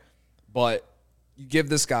 right? But you give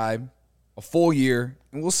this guy a full year,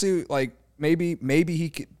 and we'll see, maybe he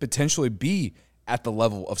could potentially be at the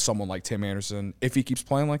level of someone like Tim Anderson if he keeps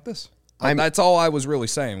playing like this. That's all I was really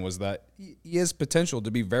saying, was that he has potential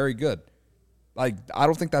to be very good. I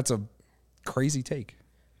don't think that's a crazy take.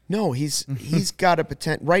 No, he's got a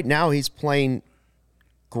potential. Right now, he's playing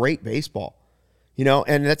great baseball,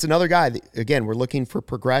 and that's another guy that, again, we're looking for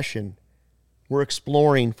progression. We're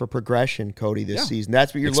exploring for progression, Cody, this season.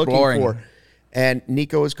 That's what you're looking for. And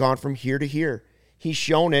Nico has gone from here to here. He's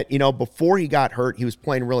shown it. Before he got hurt, he was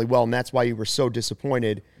playing really well, and that's why you were so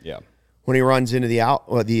disappointed. Yeah. When he runs into the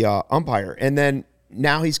umpire, and then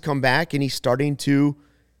now he's come back and he's starting to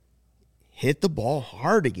hit the ball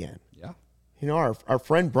hard again. Yeah. Our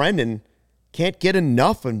friend Brendan can't get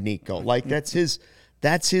enough of Nico. Like that's his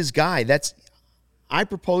guy. I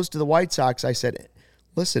proposed to the White Sox. I said,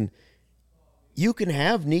 listen, you can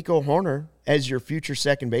have Nico Hoerner as your future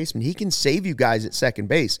second baseman. He can save you guys at second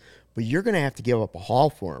base, but you're going to have to give up a haul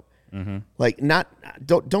for him. Mm-hmm.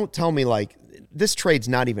 Don't tell me this trade's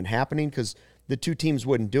not even happening because the two teams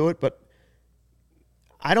wouldn't do it. But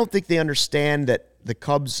I don't think they understand that the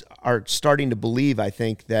Cubs are starting to believe, I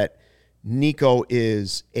think, that Nico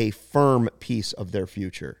is a firm piece of their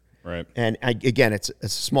future. Right. And again, it's a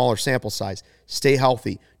smaller sample size. Stay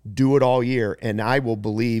healthy. Do it all year, and I will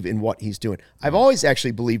believe in what he's doing. I've always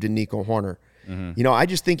actually believed in Nico Hoerner. Mm-hmm. I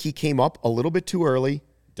just think he came up a little bit too early.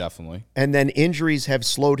 Definitely. And then injuries have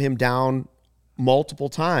slowed him down multiple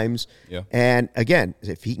times. Yeah. And again,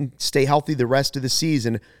 if he can stay healthy the rest of the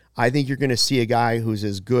season, I think you're going to see a guy who's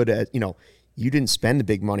as good as, you didn't spend the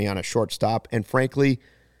big money on a shortstop. And frankly,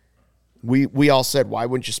 we all said, why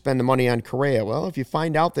wouldn't you spend the money on Correa? Well, if you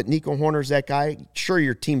find out that Nico Hoerner's that guy, sure,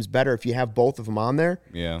 your team's better if you have both of them on there.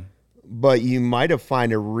 Yeah. But you might have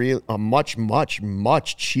found a much, much,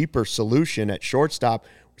 much cheaper solution at shortstop,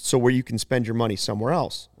 so where you can spend your money somewhere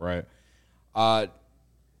else. Right. I've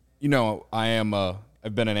been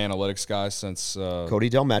an analytics guy since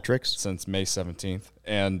Cody Delmetrics. Since May 17th.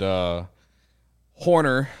 And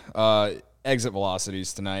Hoerner, exit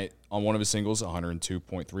velocities tonight on one of his singles,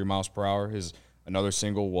 102.3 miles per hour. His another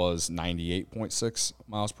single was 98.6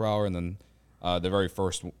 miles per hour. And then the very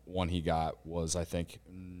first one he got was, I think,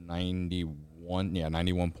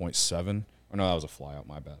 91.7. Oh, no, that was a flyout,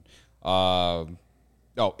 my bad.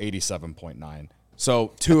 87.9.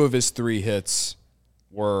 So 2 of his 3 hits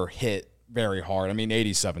were hit very hard. I mean,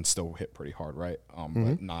 87 still hit pretty hard, right?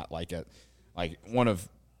 But not one of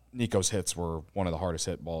Nico's hits were one of the hardest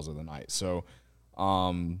hit balls of the night. So,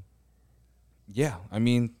 yeah, I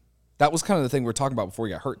mean, that was kind of the thing we were talking about before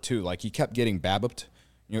he got hurt too. He kept getting BABIP'd,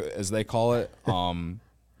 as they call it. He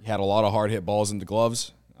had a lot of hard hit balls into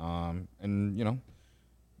gloves, and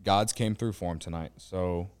gods came through for him tonight.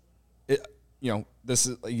 So,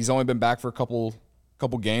 he's only been back for a couple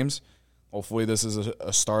games. Hopefully this is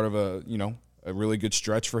a start of a really good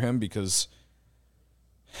stretch for him, because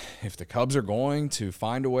if the Cubs are going to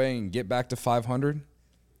find a way and get back to 500,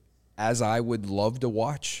 as I would love to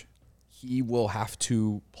watch, he will have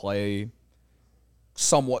to play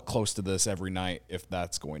somewhat close to this every night if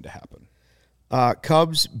that's going to happen.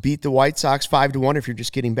 Cubs beat the White Sox 5-1 if you're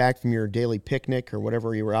just getting back from your daily picnic or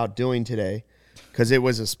whatever you were out doing today, because it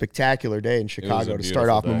was a spectacular day in Chicago to start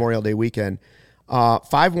off day. Memorial Day weekend.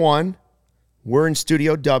 5-1. We're in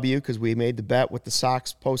Studio W because we made the bet with the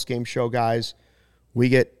Sox post-game show guys. We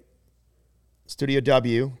get Studio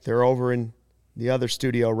W. They're over in the other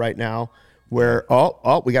studio right now where,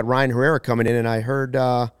 we got Ryan Herrera coming in, and I heard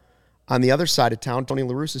on the other side of town, Tony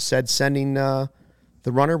La Russa said sending the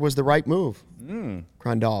runner was the right move.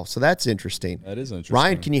 Grandal. So that's interesting. That is interesting.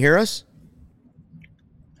 Ryan, can you hear us?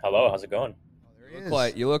 Hello, how's it going?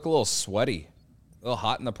 You look a little sweaty. A little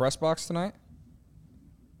hot in the press box tonight?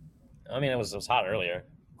 I mean, it was hot earlier.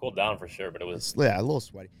 Cooled down for sure, but it was... Yeah, a little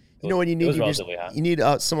sweaty. You know what you need? You need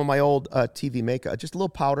some of my old TV makeup. Just a little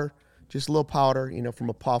powder. From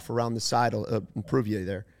a puff around the side will improve you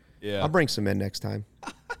there. Yeah. I'll bring some in next time.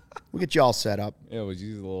 We'll get you all set up. Yeah, we'll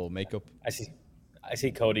use a little makeup. I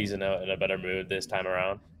see Cody's in a better mood this time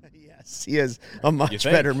around. Yes, he is a much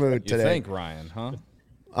better mood today. You think, Ryan, huh?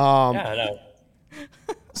 Yeah, I know.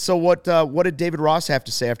 So what did David Ross have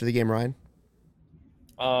to say after the game, Ryan?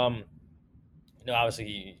 Obviously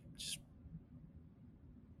he just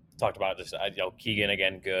talked about this. Keegan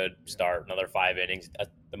again, good start, another 5 innings,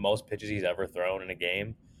 the most pitches he's ever thrown in a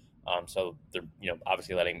game. So they're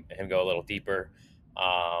obviously letting him go a little deeper.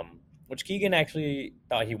 Which Keegan actually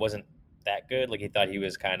thought he wasn't that good. Like he thought he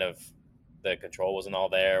was kind of the control wasn't all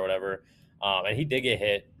there or whatever. And he did get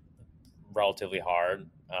hit relatively hard.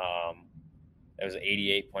 It was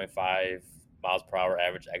 88.5 miles per hour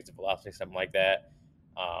average exit velocity, something like that.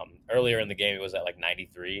 Earlier in the game, it was at like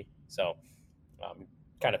 93. So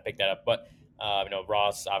kind of picked that up. But,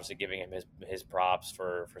 Ross obviously giving him his props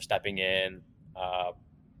for stepping in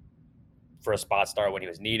for a spot start when he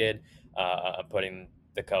was needed, putting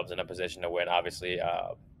the Cubs in a position to win. Obviously,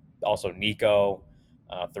 also Nico,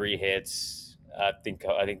 3 hits. I think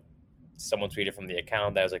someone tweeted from the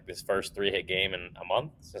account that was like this first 3-hit game in a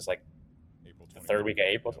month since like the third week of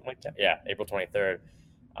April, something like that. Yeah, April 23rd.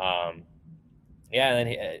 And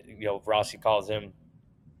then Rossi calls him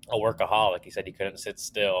a workaholic. He said he couldn't sit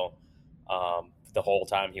still the whole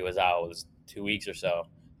time he was out. It was 2 weeks or so,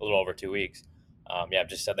 a little over 2 weeks.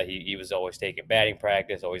 Just said that he was always taking batting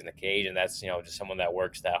practice, always in the cage, and that's just someone that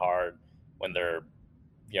works that hard when they're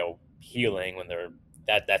healing, when they're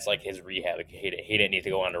that's like his rehab. Like he didn't need to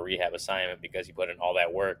go on a rehab assignment because he put in all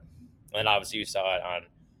that work. And then obviously you saw it on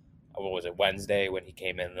Wednesday when he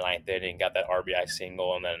came in the 9th inning, got that RBI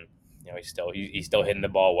single, and then he's still hitting the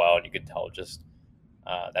ball well, and you could tell just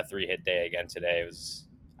that 3-hit day again today was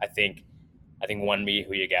I think won me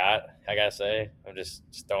who you got. I gotta say, I'm just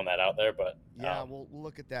throwing that out there, but we'll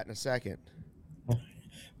look at that in a second. But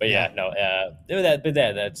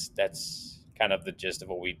that's kind of the gist of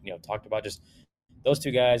what we talked about. Just those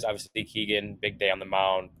two guys, obviously Keegan, big day on the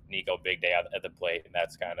mound, Nico, big day at the plate, and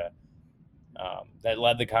that's kind of that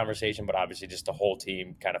led the conversation. But obviously, just the whole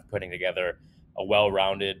team kind of putting together a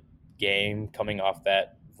well-rounded game, coming off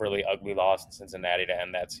that really ugly loss in Cincinnati to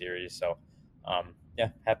end that series. So,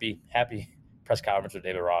 happy press conference with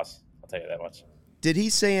David Ross. I'll tell you that much. Did he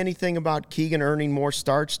say anything about Keegan earning more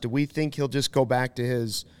starts? Do we think he'll just go back to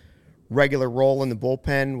his regular role in the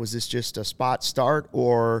bullpen? Was this just a spot start,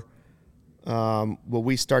 or will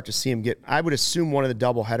we start to see him get – I would assume one of the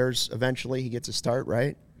double headers eventually he gets a start,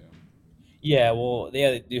 right? Yeah,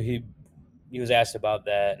 he was asked about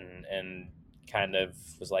that and kind of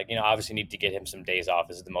was like, obviously need to get him some days off.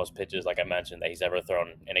 This is the most pitches, like I mentioned, that he's ever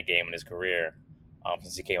thrown in a game in his career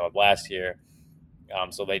since he came up last year.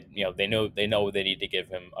 So they know they need to give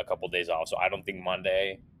him a couple days off. So I don't think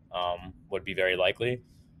Monday would be very likely.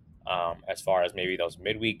 As far as maybe those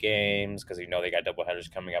midweek games, because they got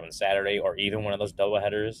doubleheaders coming up on Saturday, or even one of those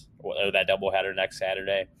doubleheaders, or that doubleheader next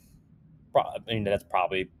Saturday. That's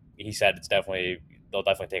probably, he said they'll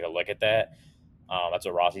definitely take a look at that. That's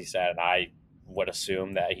what Rossi said, and I would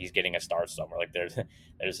assume that he's getting a start somewhere. Like there's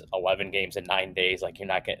 11 games in 9 days. Like you're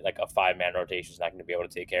not getting like a 5-man rotation is not going to be able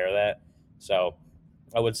to take care of that. So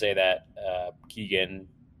I would say that Keegan,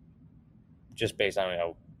 just based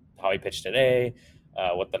on how he pitched today,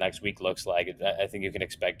 what the next week looks like, I think you can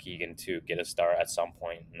expect Keegan to get a start at some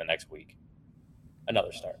point in the next week.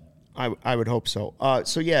 Another start. I would hope so.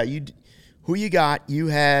 Who you got? You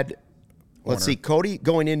had, let's see, Cody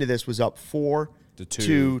going into this was up 4-2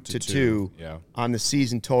 on the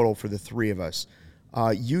season total for the three of us.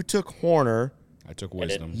 You took Horner. I took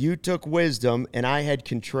Wisdom. You took Wisdom, and I had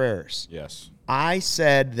Contreras. Yes. I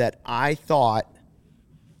said that I thought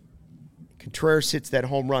Contreras hits that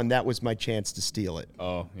home run. That was my chance to steal it.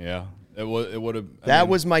 Oh, yeah. It would have. That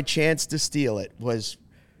was my chance to steal it, was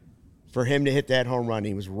for him to hit that home run.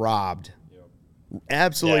 He was robbed. Yep.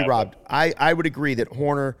 Absolutely robbed. I would agree that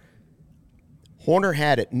Horner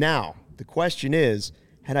had it. Now, the question is,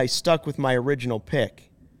 had I stuck with my original pick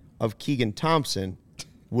of Keegan Thompson,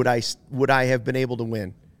 would I have been able to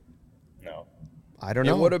win? No. I don't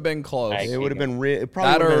know. It would have been close. It would have been it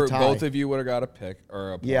probably That would have or been a tie. both of you would have got a pick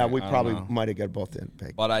or a point. Yeah, we I don't probably know. might have got both in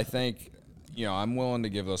pick. But I think, I'm willing to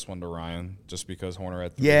give this one to Ryan just because Horner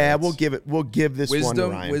had 3 Yeah, hits. we'll give this one to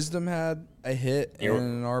Ryan. Wisdom had a hit and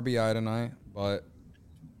an RBI tonight, but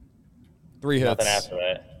 3 hits. Nothing after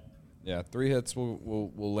that. Yeah, 3 hits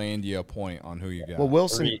will land you a point on who you got. Well,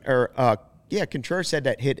 Wilson Contreras had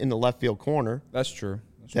that hit in the left field corner. That's true.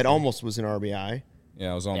 That almost was an RBI.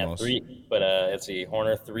 Yeah, it was almost. Yeah, 3. But let's see,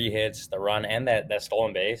 Horner 3 hits, the run, and that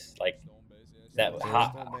stolen base. Like that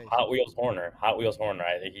Hot Wheels Horner.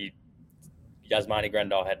 I think Yasmani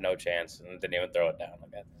Grandal had no chance and didn't even throw it down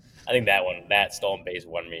like that. I think that stolen base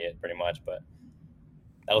won me it pretty much, but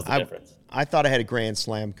that was the difference. I thought I had a grand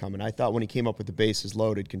slam coming. I thought when he came up with the bases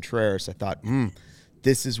loaded, Contreras, I thought,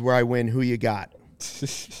 this is where I win. Who you got?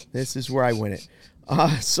 This is where I win it.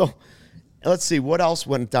 So let's see. What else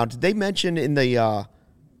went down? Did they mention in the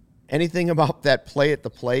anything about that play at the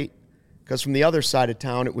plate? Because from the other side of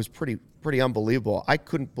town, it was pretty unbelievable. I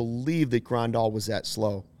couldn't believe that Grandal was that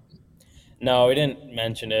slow. No, we didn't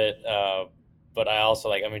mention it. But I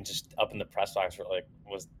also just up in the press box, we're like,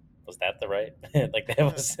 was that the right? Like that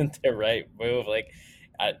wasn't the right move. Like,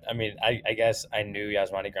 I guess I knew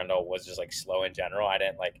Yasmani Grandal was just like slow in general. I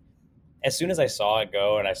didn't as soon as I saw it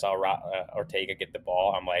go and I saw Ortega get the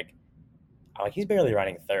ball, I'm like, he's barely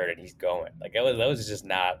running third and he's going. Like that was just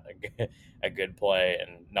not a good play.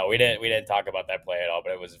 And no, we didn't talk about that play at all.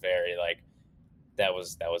 But it was very that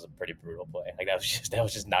was a pretty brutal play. Like that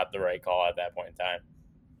was just not the right call at that point in time.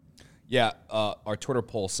 Yeah, our Twitter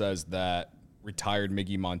poll says that retired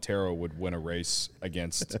Miggy Montero would win a race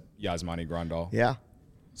against Yasmani Grandal. Yeah.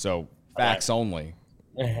 So facts only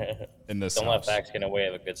in this Don't house. let facts get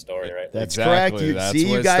away with a good story, right? That's exactly. correct.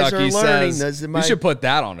 You guys are learning. We should put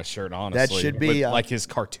that on a shirt, honestly. That should be with, like his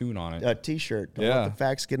cartoon on it. A T-shirt. Don't Yeah. let the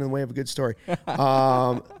facts get in the way of a good story.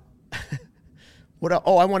 I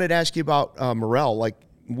wanted to ask you about Morel. Like,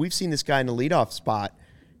 we've seen this guy in the leadoff spot,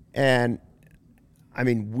 and I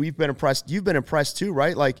mean, we've been impressed. You've been impressed too,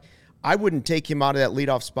 right? Like, I wouldn't take him out of that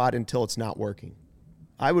leadoff spot until it's not working.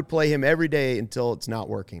 I would play him every day until it's not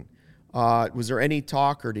working. Was there any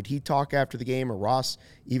talk, or did he talk after the game, or Ross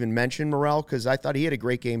even mention Morel? Because I thought he had a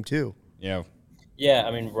great game too. Yeah. Yeah,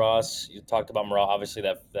 I mean, Ross, you talked about Morel. Obviously,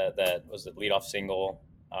 that was the leadoff single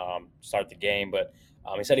to start the game. But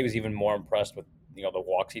he said he was even more impressed with the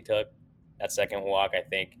walks he took. That second walk, I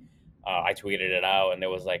think I tweeted it out, and there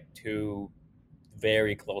was like 2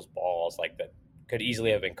 very close balls that could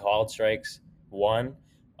easily have been called strikes. 1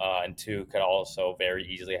 and 2 could also very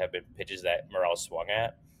easily have been pitches that Morel swung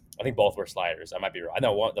at. I think both were sliders. I might be wrong. I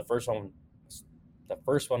know the first one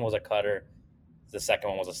was a cutter. The second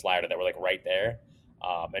one was a slider that were right there,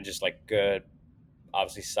 and just good,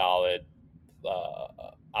 obviously solid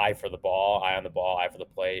eye for the ball, eye on the ball, eye for the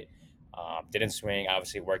plate. Didn't swing.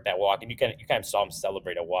 Obviously worked that walk, and you kind of saw him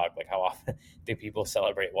celebrate a walk. Like how often do people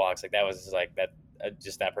celebrate walks? Like that was just that,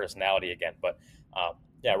 just that personality again. But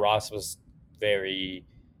yeah, Ross was very.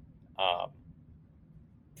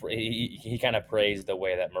 He kind of praised the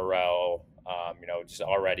way that Morel, just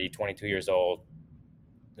already 22 years old,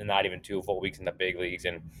 and not even 2 full weeks in the big leagues,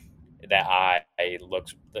 and that eye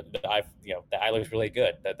looks the eye looks really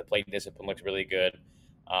good. That the plate discipline looks really good.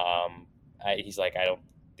 He's like, I don't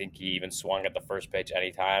think he even swung at the first pitch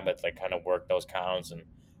anytime, but kind of worked those counts and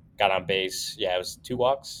got on base. Yeah, it was 2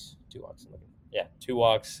 walks. 2 walks. Yeah, 2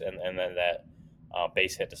 walks, and then that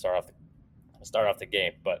base hit to start off the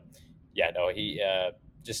game. But yeah, no, he.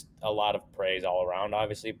 Just a lot of praise all around,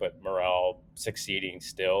 obviously, but Morel succeeding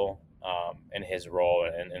still in his role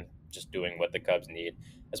and just doing what the Cubs need,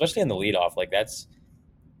 especially in the leadoff.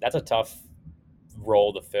 That's a tough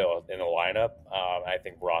role to fill in the lineup. I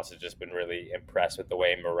think Ross has just been really impressed with the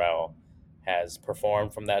way Morel has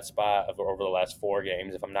performed from that spot over the last 4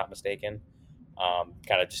 games, if I'm not mistaken.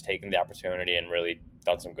 Kind of just taking the opportunity and really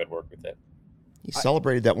done some good work with it. He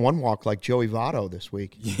celebrated that 1 walk like Joey Votto this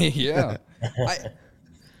week. Yeah.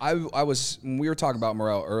 I was, when we were talking about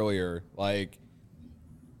Morel earlier,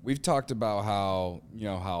 we've talked about how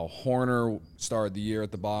Horner started the year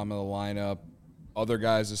at the bottom of the lineup. Other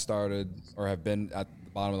guys have started or have been at the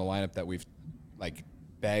bottom of the lineup that we've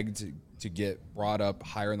begged to get brought up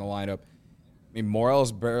higher in the lineup. I mean,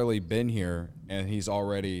 Morel's barely been here and he's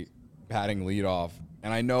already batting leadoff.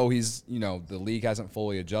 And I know he's, the league hasn't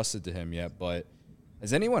fully adjusted to him yet, but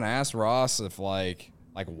has anyone asked Ross if why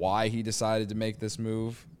he decided to make this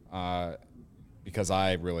move? Because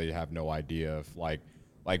I really have no idea if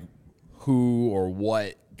who or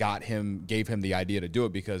what gave him the idea to do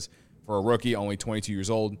it. Because for a rookie, only 22 years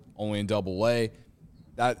old, only in Double-A,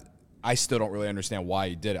 I still don't really understand why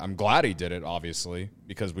he did it. I'm glad he did it, obviously,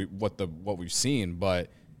 because what we've seen, but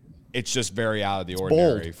it's just very out of the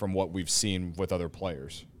ordinary bold from what we've seen with other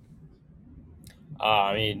players.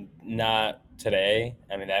 I mean, not today.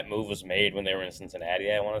 I mean, that move was made when they were in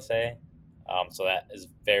Cincinnati, I want to say. So that is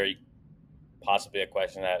very possibly a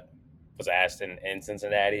question that was asked in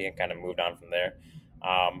Cincinnati and kind of moved on from there.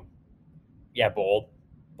 Yeah, bold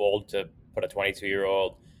to put a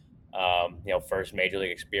 22-year-old, first major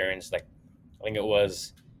league experience. Like, I think it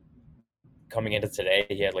was coming into today,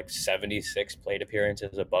 he had like 76 plate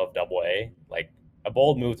appearances above Double-A. Like, a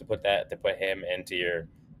bold move to put him into your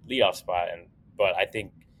leadoff spot. But I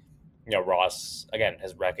think, Ross again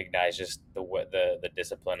has recognized just the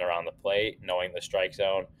discipline around the plate, knowing the strike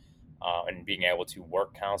zone, and being able to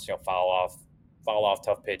work counts, foul off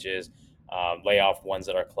tough pitches, lay off ones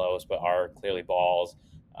that are close but are clearly balls.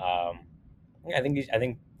 I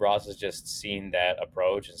think Ross has just seen that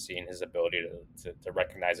approach and seen his ability to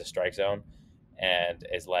recognize the strike zone, and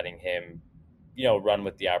is letting him, run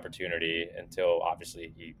with the opportunity until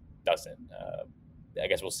obviously he doesn't. I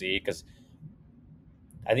guess we'll see, because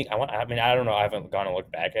I don't know. I haven't gone and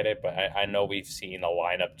looked back at it, but I know we've seen the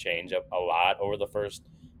lineup change a lot over the first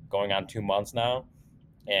going on 2 months now,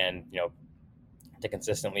 and to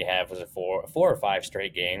consistently have four or five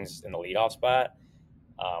straight games in the leadoff spot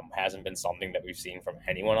hasn't been something that we've seen from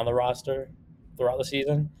anyone on the roster throughout the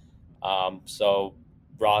season. So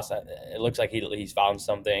Ross, it looks like he's found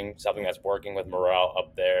something that's working with Morel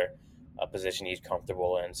up there, a position he's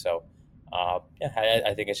comfortable in. So.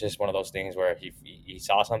 I think it's just one of those things where he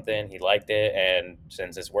saw something, he liked it, and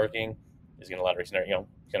since it's working, he's going to let it, he's going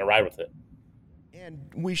to ride with it. And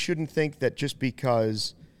we shouldn't think that just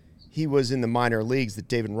because he was in the minor leagues that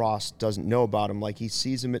David Ross doesn't know about him. Like, he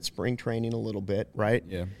sees him at spring training a little bit, right?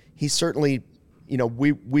 Yeah. He certainly,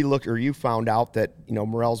 we looked, or you found out that,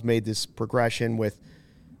 Morel's made this progression with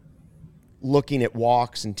looking at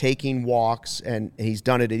walks and taking walks, and he's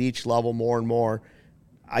done it at each level more and more.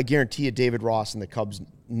 I guarantee you David Ross and the Cubs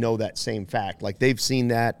know that same fact. Like, they've seen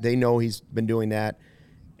that. They know he's been doing that.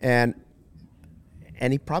 And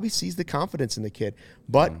he probably sees the confidence in the kid.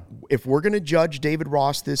 But if we're going to judge David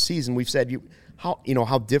Ross this season, we've said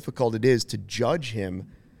how difficult it is to judge him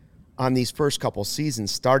on these first couple seasons.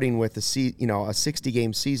 Starting with a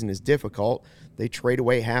 60-game season is difficult. They trade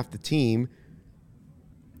away half the team.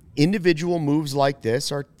 Individual moves like this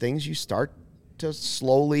are things you start to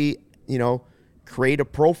slowly, create a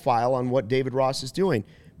profile on what David Ross is doing.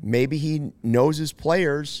 Maybe he knows his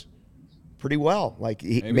players pretty well. Like,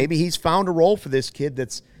 maybe he's found a role for this kid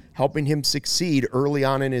that's helping him succeed early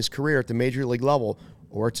on in his career at the major league level,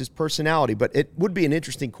 or it's his personality. But it would be an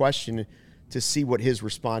interesting question to see what his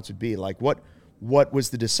response would be. Like, what was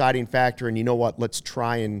the deciding factor? And let's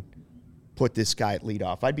try and put this guy at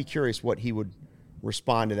leadoff. I'd be curious what he would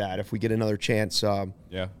respond to that if we get another chance at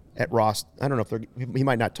Ross. I don't know if he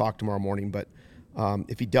might not talk tomorrow morning, but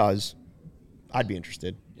if he does, I'd be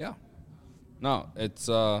interested. Yeah. No, it's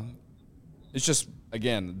just,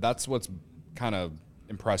 again, that's what's kind of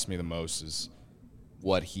impressed me the most is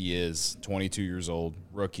what he is. 22 years old,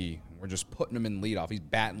 rookie. We're just putting him in leadoff. He's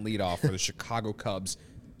batting leadoff for the Chicago Cubs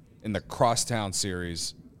in the Crosstown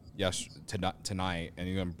Series tonight, and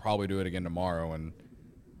he's going to probably do it again tomorrow. And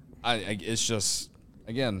it's just,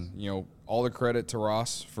 again, all the credit to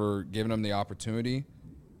Ross for giving him the opportunity.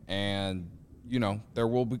 And there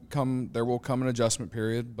will come an adjustment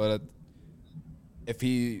period, but if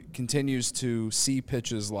he continues to see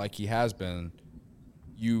pitches like he has been,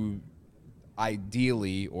 you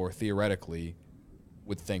ideally or theoretically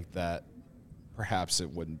would think that perhaps it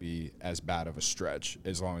wouldn't be as bad of a stretch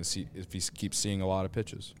as long as if he keeps seeing a lot of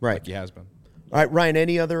pitches like he has been. All right, Ryan,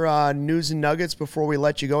 any other news and nuggets before we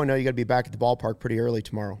let you go? I know you got to be back at the ballpark pretty early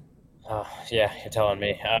tomorrow. Yeah, you're telling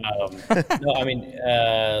me. No, I mean,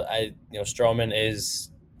 Stroman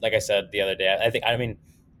is, like I said the other day,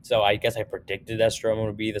 so I guess I predicted that Stroman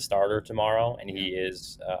would be the starter tomorrow, and he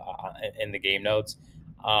is in the game notes.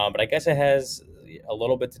 But I guess it has a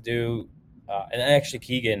little bit to do, and actually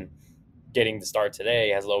Keegan getting the start today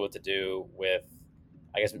has a little bit to do with,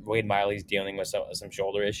 I guess, Wade Miley's dealing with some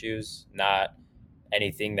shoulder issues, not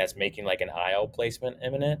anything that's making like an IL placement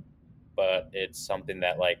imminent, but it's something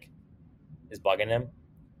that is bugging him.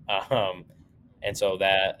 And so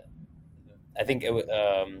that, I think it would,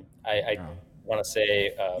 I want to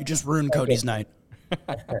say, you just ruined Cody's night.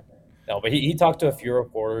 No, but he talked to a few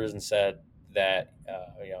reporters and said that,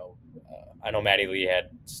 I know Maddie Lee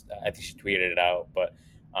I think she tweeted it out, but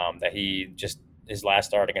that he just, his last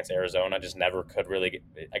start against Arizona just never could really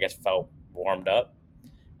felt warmed up.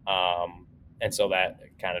 And so that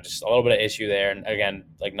kind of just a little bit of issue there. And again,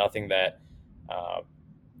 like nothing that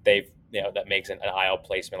that makes an IL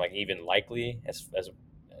placement like even likely as that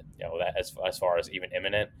as far as even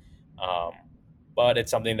imminent. But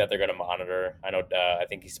it's something that they're going to monitor. I know. I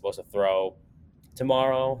think he's supposed to throw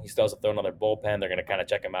tomorrow. He still has to throw another bullpen. They're going to kind of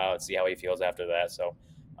check him out and see how he feels after that. So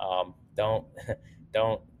don't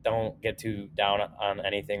get too down on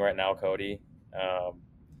anything right now, Cody.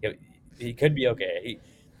 He could be okay.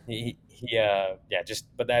 But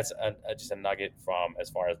that's just a nugget from as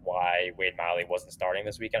far as why Wade Miley wasn't starting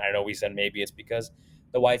this weekend. I know we said maybe it's because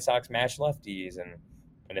the White Sox match lefties, and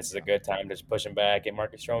this is a good time to just push him back, get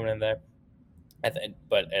Marcus Stroman in there.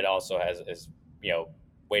 But it also has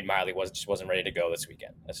Wade Miley wasn't ready to go this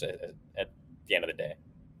weekend. That's at the end of the day.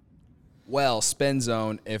 Well, spin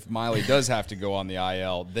zone. If Miley does have to go on the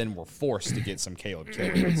IL, then we're forced to get some Caleb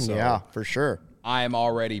Killian. So yeah, for sure. I am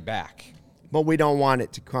already back. But we don't want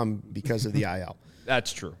it to come because of the IL.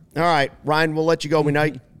 That's true. All right, Ryan, we'll let you go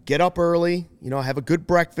tonight. Get up early, have a good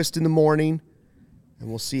breakfast in the morning, and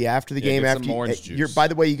we'll see you after the game. Get some orange juice. By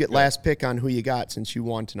the way, you get last pick on who you got since you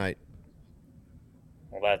won tonight.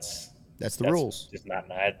 Well, that's the rules. Just not.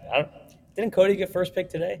 Didn't Cody get first pick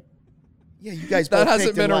today? Yeah, you guys. That both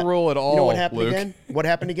hasn't been a rule at all. You know what happened Luke? again? What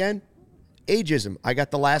happened again? Ageism. I got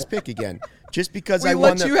the last pick again. Just because We I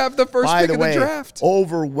won let you have the first pick of the draft.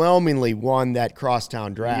 Overwhelmingly won that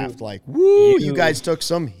crosstown draft. You guys took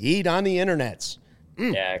some heat on the internets.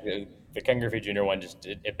 Yeah, the Ken Griffey Jr. one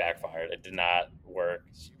it backfired. It did not work.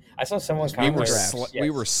 I saw someone comment. We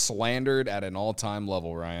were slandered at an all-time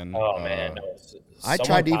level, Ryan. Oh man, I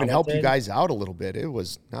tried to even help you guys out a little bit. It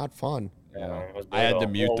was not fun. Yeah. I had to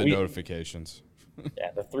mute the notifications.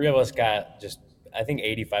 Yeah, the three of us got I think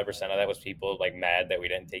 85% of that was people mad that we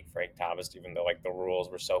didn't take Frank Thomas, even though the rules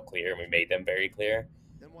were so clear and we made them very clear.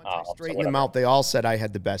 Then once I straightened them out, they all said I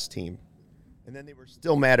had the best team, and then they were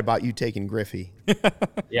still mad about you taking Griffey.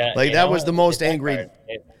 Yeah, that was the most angry.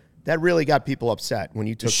 That really got people upset when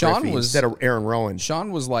you took Griffey instead of Aaron Rowan.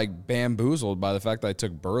 Sean was bamboozled by the fact that I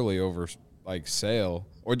took Burley over Sale,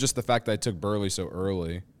 or just the fact that I took Burley so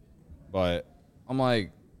early. But I'm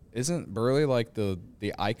like, isn't Burley the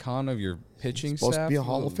icon of your pitching staff? Supposed to be a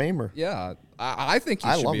Hall of Famer. Yeah, I think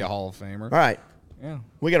he should be a Hall of Famer. All right. Yeah.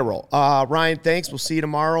 We got to roll. Ryan, thanks. We'll see you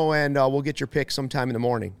tomorrow, and we'll get your pick sometime in the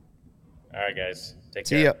morning. All right, guys. Take care.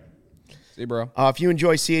 See ya. See you, bro. If you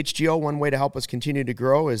enjoy CHGO, one way to help us continue to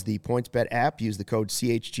grow is the PointsBet app. Use the code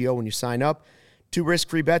CHGO when you sign up. 2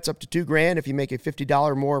 risk-free bets up to $2,000. If you make a $50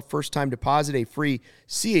 or more first-time deposit, a free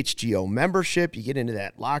CHGO membership. You get into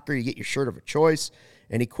that locker. You get your shirt of a choice.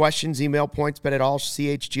 Any questions, email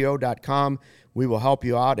pointsbet@allchgo.com. We will help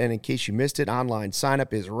you out. And in case you missed it, online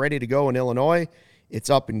sign-up is ready to go in Illinois. It's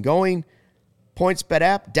up and going. PointsBet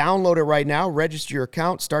app, download it right now. Register your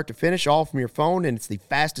account, start to finish, all from your phone. And it's the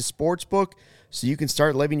fastest sports book, so you can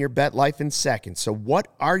start living your bet life in seconds. So what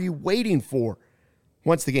are you waiting for?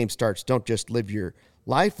 Once the game starts, don't just live your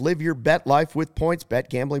life. Live your bet life with PointsBet.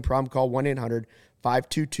 Gambling problem, call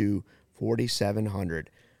 1-800-522-4700.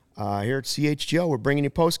 Here at CHGO, we're bringing you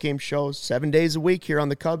post-game shows 7 days a week here on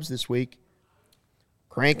the Cubs this week.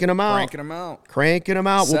 Cranking them out.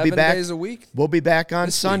 We'll be back 7 days a week. We'll be back on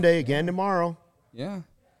Sunday again tomorrow. Yeah.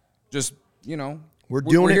 Just, we're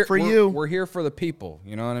doing it for you. We're here for the people.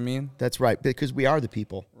 You know what I mean? That's right, because we are the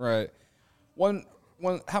people. Right.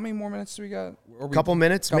 How many more minutes do we got? Couple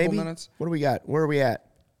minutes, maybe? Minutes? What do we got? Where are we at?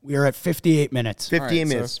 We are at 58 minutes. 58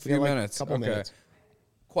 minutes. So a few minutes. Couple minutes.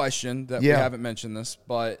 Question that we haven't mentioned this,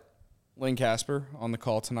 but Lynn Casper on the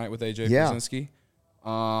call tonight with AJ Brzezinski.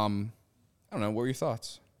 I don't know. What were your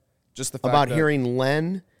thoughts? Just the fact about hearing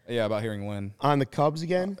Len? Yeah, about hearing Lynn. On the Cubs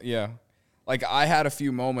again? Yeah. I had a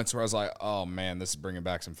few moments where I was like, oh, man, this is bringing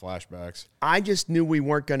back some flashbacks. I just knew we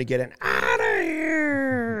weren't going to get an out of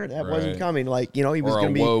here. That wasn't coming. He was going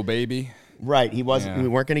to be. Whoa, baby. Right. He wasn't. Yeah. We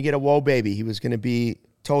weren't going to get a whoa, baby. He was going to be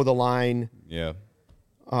toe the line. Yeah.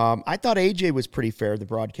 I thought AJ was pretty fair, the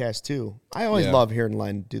broadcast, too. I always love hearing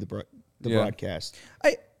Len do the broadcast.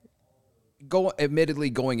 Admittedly,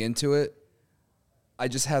 going into it, I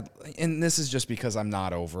just had, and this is just because I'm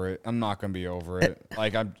not over it. I'm not going to be over it.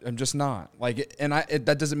 I'm just not.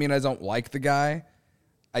 That doesn't mean I don't like the guy.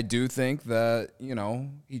 I do think that,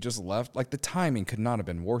 he just left. The timing could not have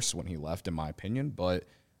been worse when he left, in my opinion. But,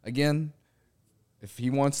 again, if he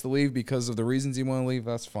wants to leave because of the reasons he want to leave,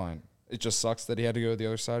 that's fine. It just sucks that he had to go to the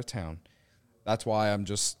other side of town. That's why I'm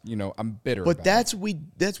just, I'm bitter. But that's what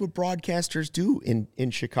broadcasters do in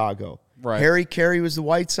Chicago. Right. Harry Carey was the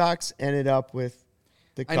White Sox, ended up with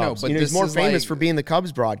the Cubs. I know, but he's more famous for being the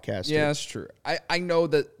Cubs broadcaster. Yeah, that's true. I know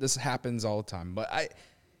that this happens all the time, but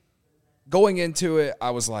going into it,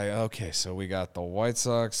 I was like, okay, so we got the White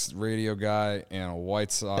Sox radio guy and a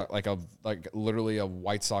White Sox, like literally a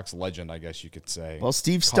White Sox legend, I guess you could say. Well,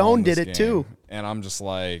 Steve calling Stone did this it game. too. And I'm just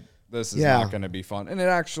like, this is Yeah. not going to be fun. And it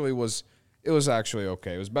actually was. It was actually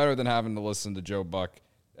okay. It was better than having to listen to Joe Buck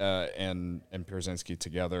and Pierzynski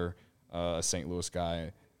together, a St. Louis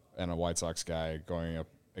guy and a White Sox guy going up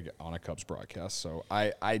on a Cubs broadcast. So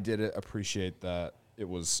I did appreciate that. It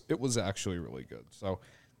was actually really good. So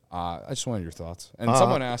I just wanted your thoughts. And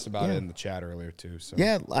someone asked about it in the chat earlier too. So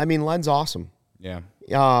Yeah, I mean, Len's awesome. yeah.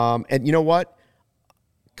 And you know what?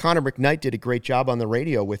 Connor McKnight did a great job on the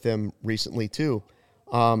radio with him recently too,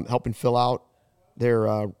 helping fill out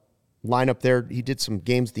their lineup there. He did some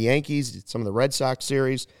games with the Yankees, did some of the Red Sox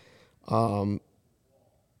series.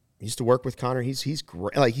 He used to work with Connor. He's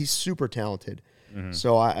great. Like, he's super talented.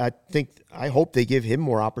 So I hope they give him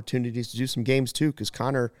more opportunities to do some games too, because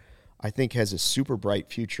Connor, I think, has a super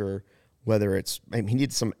bright future. Whether it's, I mean, he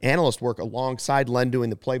did some analyst work alongside Len doing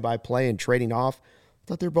the play-by-play and trading off. I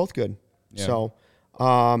thought they're both good. Yeah. So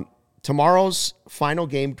tomorrow's final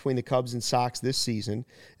game between the Cubs and Sox this season,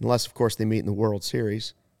 unless, of course, they meet in the World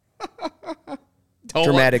Series.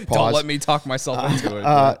 Dramatic pause. Don't let me talk myself into it.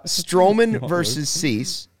 Stroman versus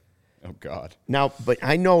Cease. Oh God. Now, but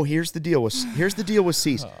I know here's the deal with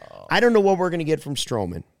Cease. I don't know what we're going to get from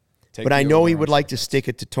Stroman, but I know he would like to stick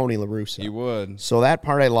it to Tony La Russa. He would. So that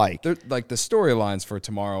part I like. Like the storylines for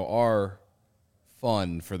tomorrow are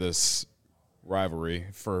fun for this rivalry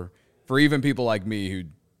for even people like me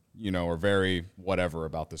who are very whatever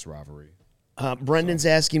about this rivalry. Brendan's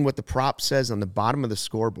asking what the prop says on the bottom of the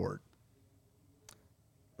scoreboard.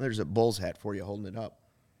 There's a Bulls hat for you holding it up.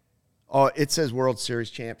 Oh, it says World Series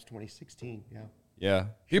champs 2016. Yeah. Yeah.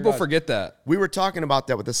 People forget that. We were talking about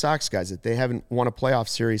that with the Sox guys, that they haven't won a playoff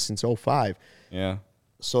series since 2005. Yeah.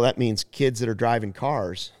 So that means kids that are driving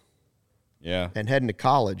cars Yeah. and heading to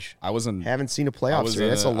college haven't seen a playoff series.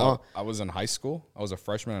 That's a long. I was in high school. I was a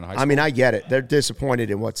freshman in high school. I mean, I get it. They're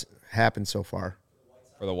disappointed in what's happened so far.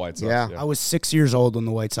 For the White Sox. Yeah. I was 6 years old when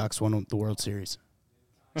the White Sox won the World Series.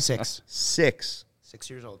 6. 6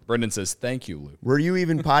 years old. Brendan says, "Thank you, Luke." Were you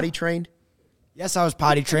even potty trained? Yes, I was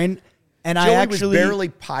potty trained, and Joey I actually was barely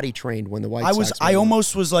potty trained when the White Sox. I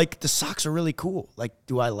almost was like, the Sox are really cool. Like,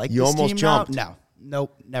 do I like You this almost team jumped. now? No,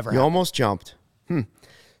 nope, never. You happened. almost jumped.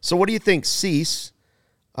 So what do you think, Cease,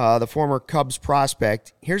 the former Cubs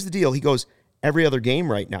prospect? Here's the deal. He goes every other game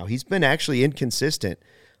right now. He's been actually inconsistent.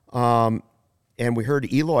 And we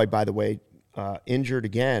heard Eloy, by the way, injured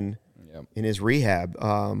again in his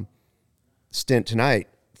rehab stint tonight.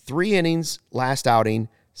 3 innings last outing,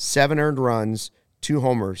 7 earned runs, 2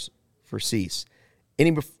 homers for Cease.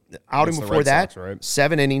 Outing the before Red that, Sox, right?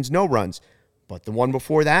 7 innings, no runs. But the one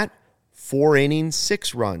before that, 4 innings,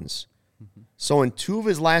 6 runs. So in 2 of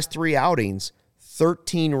his last 3 outings,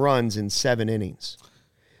 13 runs in 7 innings.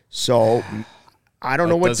 So I don't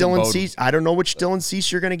know what Dylan Cease. I don't know which Dylan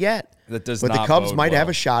Cease you're going to get. That does but not the Cubs bode might have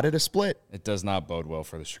well. a shot at a split. It does not bode well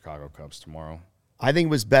for the Chicago Cubs tomorrow. I think it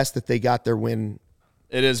was best that they got their win.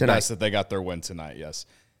 It is tonight. best that they got their win tonight, yes.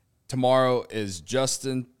 Tomorrow is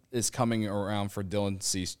coming around for Dylan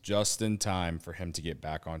Cease just in time for him to get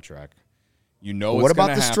back on track. You know What what's about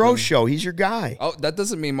going the to happen. Stroh show? He's your guy. Oh, that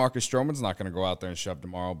doesn't mean Marcus Stroman's not going to go out there and shove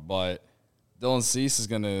tomorrow, but Dylan Cease is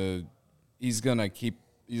going to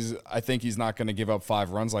I think he's not going to give up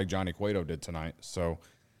 5 runs like Johnny Cueto did tonight. So,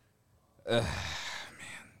 man,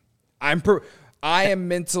 I am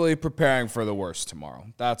mentally preparing for the worst tomorrow.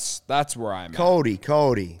 That's where I'm at.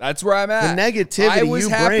 Cody. That's where I'm at. The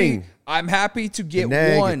negativity bring. I'm happy to get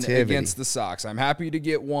one against the Sox. I'm happy to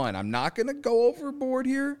get one. I'm not going to go overboard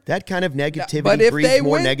here. That kind of negativity But if breeds they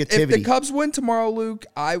more win, negativity. if the Cubs win tomorrow, Luke,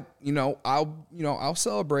 I'll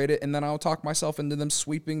celebrate it, and then I'll talk myself into them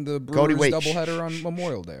sweeping the Brewers doubleheader on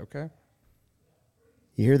Memorial Day. Okay?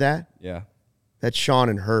 You hear that? Yeah, That's Sean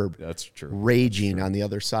and Herb that's true. raging on the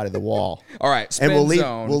other side of the wall. All right, spin And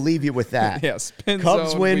zone. we'll leave you with that. Yeah, spin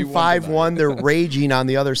Cubs zone, win we won 5-1. They're raging on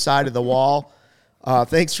the other side of the wall.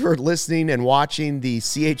 Thanks for listening and watching the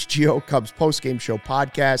CHGO Cubs postgame show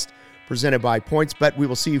podcast presented by PointsBet. We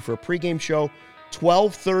will see you for a pregame show,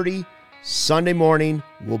 12:30 Sunday morning.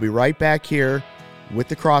 We'll be right back here with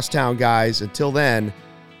the Crosstown guys. Until then,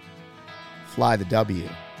 fly the W.